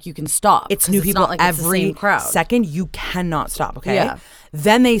it's not like you can stop. It's new people like every crowd. second. You cannot stop, okay? Yeah.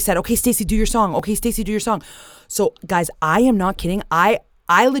 Then they said, okay, Stacey, do your song. Okay, Stacey, do your song. So, guys, I am not kidding. I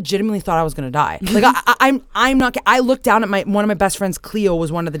legitimately thought I was gonna die. Like I'm not. I looked down at one of my best friends. Cleo was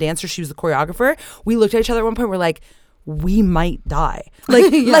one of the dancers. She was the choreographer. We looked at each other at one point. We're like, we might die.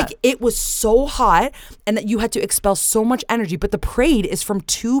 Like like it was so hot, and that you had to expel so much energy. But the parade is from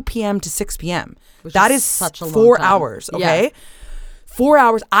 2 p.m. to 6 p.m. That is such a long 4 time. hours. Okay. Yeah. 4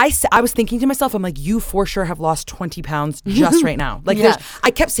 hours. I was thinking to myself, I'm like, you for sure have lost 20 pounds just right now. Like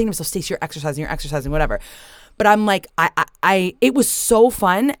I kept saying to myself, Stacey, you're exercising, whatever. But I'm like, it was so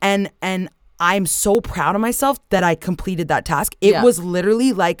fun, and I'm so proud of myself that I completed that task. It was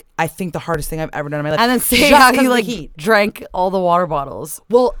literally like, I think the hardest thing I've ever done in my life. And then say how you like drank all the water bottles.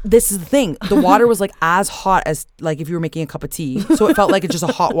 Well, this is the thing. The water was like as hot as like if you were making a cup of tea. So it felt like it's just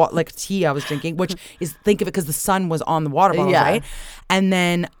a hot water, like tea I was drinking, which is, think of it, because the sun was on the water bottles, right? And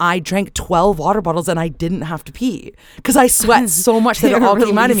then I drank 12 water bottles and I didn't have to pee because I sweat so much that it all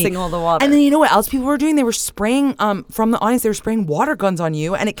came out of me. All the water. And then you know what else people were doing? They were spraying, from the audience, they were spraying water guns on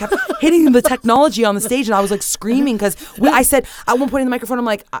you, and it kept hitting the technology on the stage, and I was like screaming because I said at one point in the microphone, I'm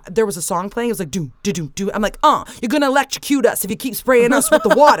like, there was a song playing, it was like do. I'm like, you're gonna electrocute us if you keep spraying us with the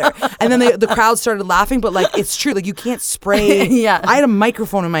water. And then the crowd started laughing, but like it's true, like you can't spray. I had a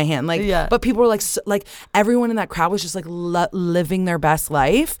microphone in my hand, like, but people were like everyone in that crowd was just like living their best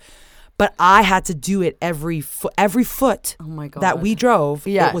life. But I had to do it every foot oh my God. that we drove.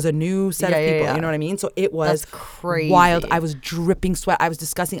 It was a new set of people. You know what I mean? So it was crazy. Wild. I was dripping sweat. I was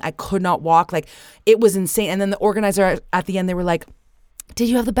disgusting. I could not walk. Like, it was insane. And then the organizer at the end, they were like, did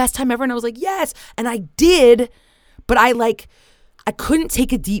you have the best time ever? And I was like, yes. And I did. But I couldn't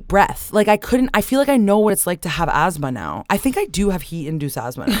take a deep breath. Like I feel like I know what it's like to have asthma now. I think I do have heat-induced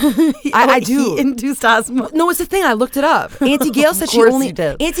asthma. I do. Heat-induced asthma? No, it's the thing. I looked it up. Auntie Gail said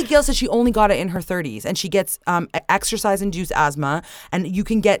Auntie Gail said she only got it in her 30s, and she gets exercise-induced asthma, and you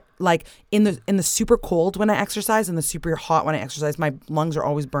can get like in the super cold when I exercise and the super hot when I exercise, my lungs are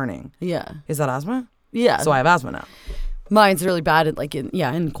always burning. Yeah. Is that asthma? Yeah. So I have asthma now. Mine's really bad at like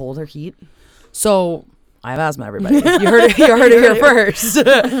in cold or heat. So I have asthma, everybody. You heard it here first.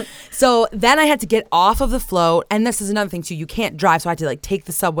 So then I had to get off of the float. And this is another thing, too. You can't drive. So I had to like take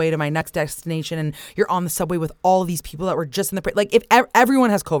the subway to my next destination. And you're on the subway with all these people that were just in the... Like, if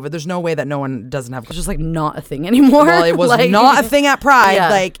everyone has COVID, there's no way that no one doesn't have COVID. It's just like not a thing anymore. Well, it was like, not a thing at Pride. Yeah.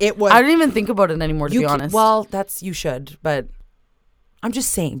 Like, it was... I don't even think about it anymore, to be honest. Well, you should. But I'm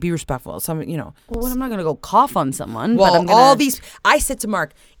just saying, be respectful. Some, you know... Well, I'm not going to go cough on someone. Well, but I'm gonna... all these... I said to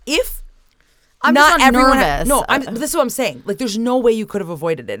Mark, if... I'm not everyone nervous. This is what I'm saying. Like, there's no way you could have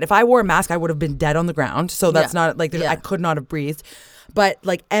avoided it. If I wore a mask, I would have been dead on the ground. So that's not like I could not have breathed. But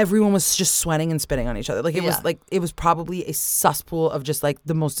like everyone was just sweating and spitting on each other. Like it was probably a cesspool of just like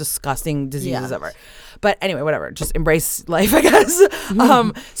the most disgusting diseases ever. But anyway, whatever. Just embrace life, I guess.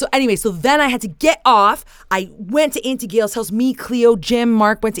 So anyway, so then I had to get off. I went to Auntie Gail's house. Me, Cleo, Jim,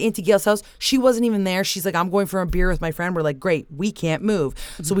 Mark went to Auntie Gail's house. She wasn't even there. She's like, I'm going for a beer with my friend. We're like, great, we can't move.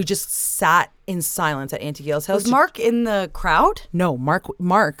 So we just sat in silence at Auntie Gail's house. Was Mark in the crowd? No,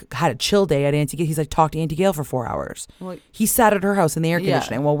 Mark had a chill day at Auntie Gail. He's like, talked to Auntie Gail for 4 hours. Well, he sat at her house in the air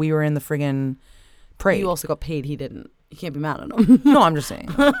conditioning while we were in the friggin' parade. You also got paid. He didn't. You can't be mad at him. No, I'm just saying.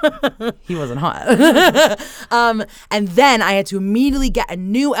 He wasn't hot. And then I had to immediately get a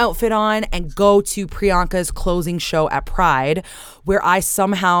new outfit on and go to Priyanka's closing show at Pride, where I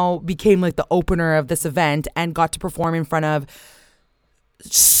somehow became like the opener of this event and got to perform in front of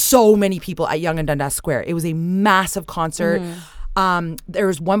so many people at Yonge and Dundas Square. It was a massive concert. There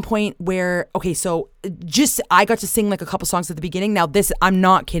was one point where, I got to sing like a couple songs at the beginning. Now this, I'm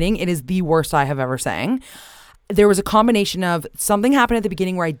not kidding, it is the worst I have ever sang. There was a combination of something happened at the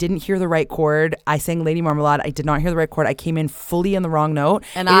beginning where I didn't hear the right chord. I sang Lady Marmalade. I did not hear the right chord. I came in fully in the wrong note.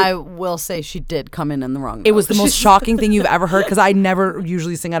 And I will say she did come in the wrong note. It was the most shocking thing you've ever heard because I never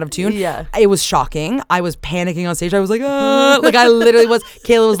usually sing out of tune. Yeah. It was shocking. I was panicking on stage. I was like, like I literally was.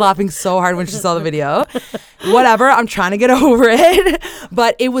 Kayla was laughing so hard when she saw the video. Whatever. I'm trying to get over it.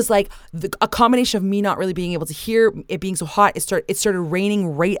 But it was like a combination of me not really being able to hear, it being so hot, it started raining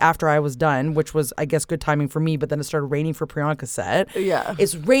right after I was done, which was, I guess, good timing for me, but then it started raining for Priyanka's set. Yeah.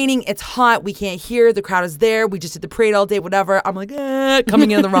 It's raining, it's hot, we can't hear, the crowd is there, we just did the parade all day, whatever. I'm like,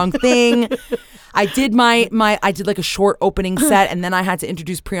 coming in the wrong thing. I did I did like a short opening set, and then I had to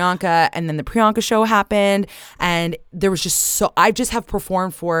introduce Priyanka, and then the Priyanka show happened, and there was just I just have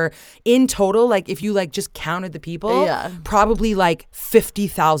performed for, in total, like if you like just counted the people, probably like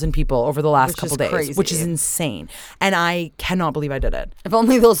 50,000 people over the last couple days, crazy. Which is insane. And I cannot believe I did it. If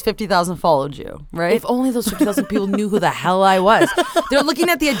only those 50,000 followed you, right? If only those 50,000 people knew who the hell I was. They're looking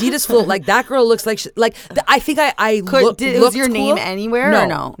at the Adidas float like that girl looks like I think I looked was your cool. name anywhere or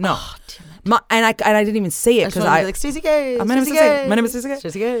no? No. Oh, damn it. And I didn't even say it because I like Stacey Gay. My name is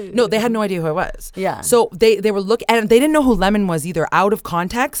Stacey Gay. No, they had no idea who I was. Yeah. So they were looking, and they didn't know who Lemon was either. Out of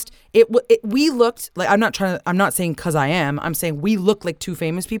context, we looked like, I'm not saying because I'm saying we looked like two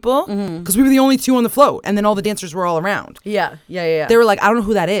famous people because we were the only two on the float, and then all the dancers were all around. Yeah. They were like, I don't know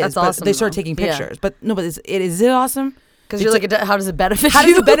who that is. That's but awesome, they started though. taking pictures. But no, but is it awesome? Because you're like, how does it benefit How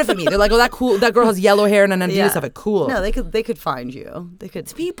you? does it benefit me? They're like, oh, that girl has yellow hair and an Adidas outfit. Cool. No, they could find you. They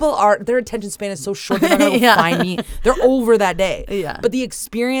could. People their attention span is so short, they're not going to find me. They're over that day. Yeah. But the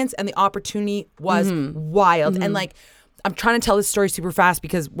experience and the opportunity was wild. And like, I'm trying to tell this story super fast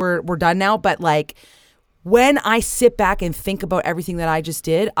because we're done now. But like, when I sit back and think about everything that I just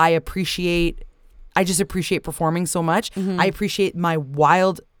did, I just appreciate performing so much. I appreciate my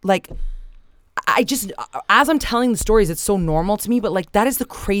wild, like, I just, as I'm telling the stories, it's so normal to me, but like that is the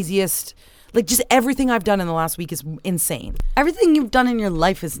craziest, like just everything I've done in the last week is insane. Everything you've done in your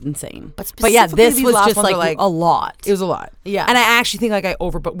life is insane. But yeah, specifically this these was last just ones are, like a lot. It was a lot. Yeah. And I actually think like I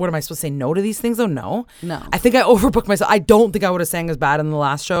overbooked. What am I supposed to say no to these things though? No. No. I think I overbooked myself. I don't think I would have sang as bad in the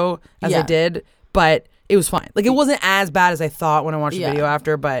last show as I did, but it was fine. Like it wasn't as bad as I thought when I watched the video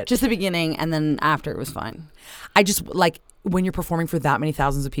after, but just the beginning and then after it was fine. I just like, when you're performing for that many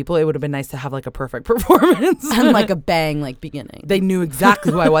thousands of people, it would have been nice to have like a perfect performance and like a bang like beginning. They knew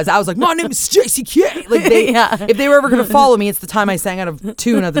exactly who I was. I was like, my name is Stacey K. Like if they were ever gonna follow me, it's the time I sang out of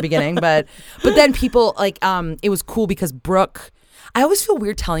tune at the beginning. But then people like it was cool because Brooke. I always feel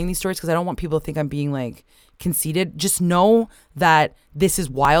weird telling these stories because I don't want people to think I'm being like conceited. Just know that this is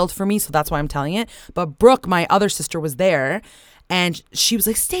wild for me, so that's why I'm telling it. But Brooke, my other sister, was there. And she was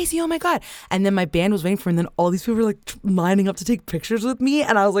like, Stacey, oh my God. And then my band was waiting for her. And then all these people were like lining up to take pictures with me.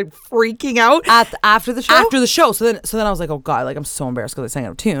 And I was like freaking out. After the show? After the show. So then I was like, oh God, like I'm so embarrassed because I sang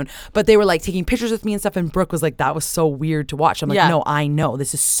out of tune. But they were like taking pictures with me and stuff. And Brooke was like, that was so weird to watch. I'm like, no, I know.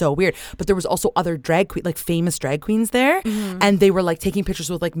 This is so weird. But there was also other drag queens, like famous drag queens there. And they were like taking pictures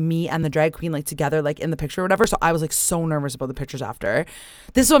with like me and the drag queen like together, like in the picture or whatever. So I was like so nervous about the pictures after.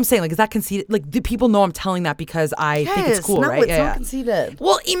 This is what I'm saying. Like, is that conceited? Like, do people know I'm telling that because I think it's cool, right? It's not conceited.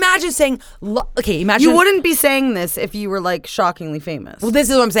 Well, imagine saying, imagine. You wouldn't be saying this if you were like shockingly famous. Well,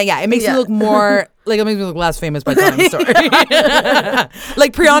 this is what I'm saying. Yeah, it makes me look more, like it makes me look less famous by telling the story.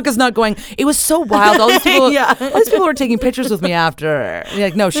 Like Priyanka's not going, it was so wild. All these people were taking pictures with me after. And you're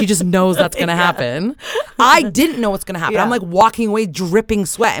like, no, she just knows that's going to happen. I didn't know what's going to happen. I'm like walking away dripping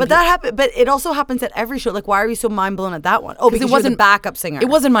sweat. But that happened. But it also happens at every show. Like, why are you so mind blown at that one? Oh, because it wasn't backup singer. It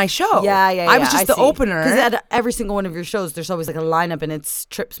wasn't my show. Yeah. I was just the opener. Because at every single one of your shows, there's always like a lineup, and it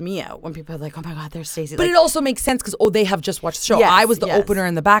trips me out when people are like, "Oh my God, there's Stacey." But it also makes sense because they have just watched the show. Yes, I was the opener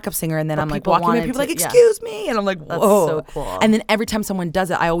and the backup singer, and then I'm like walking in, people like, "Excuse me," and I'm like, "Whoa, so cool." And then every time someone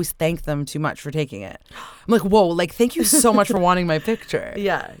does it, I always thank them too much for taking it. I'm like, "Whoa, like thank you so much for wanting my picture."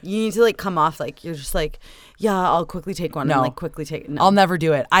 Yeah, you need to like come off like you're just like, yeah, I'll quickly take one. No, and, like quickly take. No. I'll never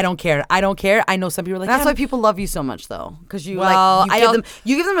do it. I don't care. I know some people are like, that's why people love you so much though, because you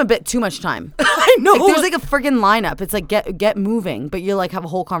you give them a bit too much time. I know. Like, there's like a friggin' lineup. It's like get moving, but you like have a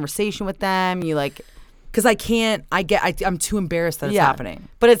whole conversation with them. You like. Because I'm too embarrassed that it's happening.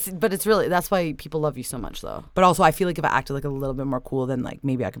 But it's really, that's why people love you so much though. But also I feel like if I acted like a little bit more cool, then like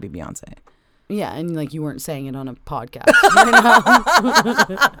maybe I could be Beyonce. Yeah, and like you weren't saying it on a podcast. You know?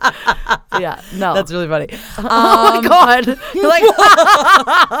 Yeah, no. That's really funny. Oh my God. You're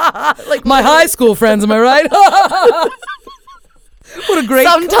like my high school friends, am I right? What a great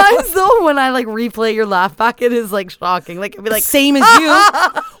Sometimes though, when I like replay your laugh back, it is like shocking. Like it'd be like same as you.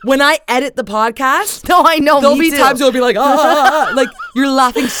 When I edit the podcast, no, I know. There'll be times you'll be like, like You're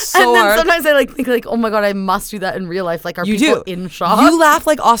laughing so And then hard. sometimes I like think like, oh my God, I must do that in real life. Like, are You people do. in shock? You laugh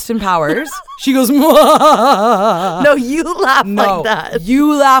like Austin Powers. She goes, "Mwah." No, you laugh No, like that.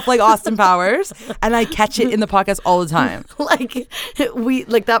 you laugh like Austin Powers, and I catch it in the podcast all the time.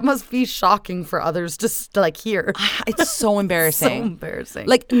 Like that must be shocking for others to like hear. It's so embarrassing. So embarrassing.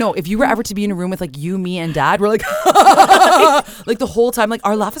 Like, no, if you were ever to be in a room with like you, me, and Dad, we're like, like the whole time, like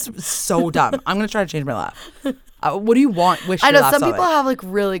our laugh is so dumb. I'm gonna try to change my laugh. What do you want? Wish I your know laugh some sound people like? have like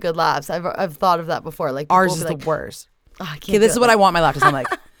really good laughs. I've thought of that before. Like Ours people is will be the like, worst. "Oh, I can't Okay, this do is it." what I Like, want my laugh to sound like.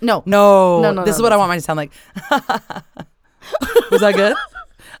 No, No, this is what I that's- want mine to sound like. Was that good?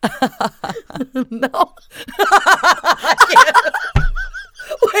 No.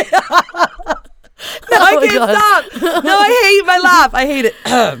 No, I Oh my can't God. stop. No, I hate my laugh. I hate it.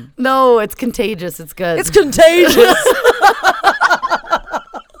 No, it's contagious. It's good. It's contagious.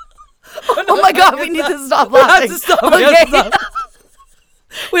 Oh my God, we need to stop We have laughing. to stop. We have to stop.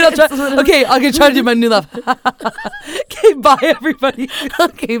 Wait, I'll try. Okay, I'm gonna try to do my new laugh. Okay, bye everybody.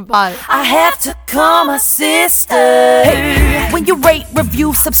 Okay, bye. I have to call my sister. Hey, when you rate,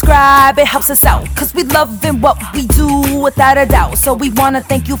 review, subscribe, it helps us out. Cause we loving what we do without a doubt. So we wanna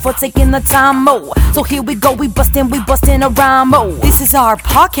thank you for taking the time, mo. So here we go, we bustin' a rhyme, mo. This is our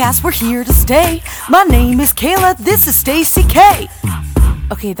podcast, we're here to stay. My name is Kayla, this is Stacy K.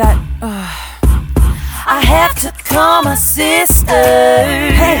 Okay, that, I have to call my sister.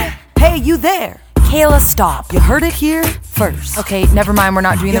 Hey, you there? Kayla, stop. You heard it here first. Okay, never mind. We're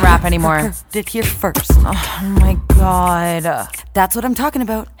not doing the rap anymore. Heard it here first. Oh my God. That's what I'm talking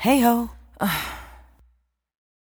about. Hey ho.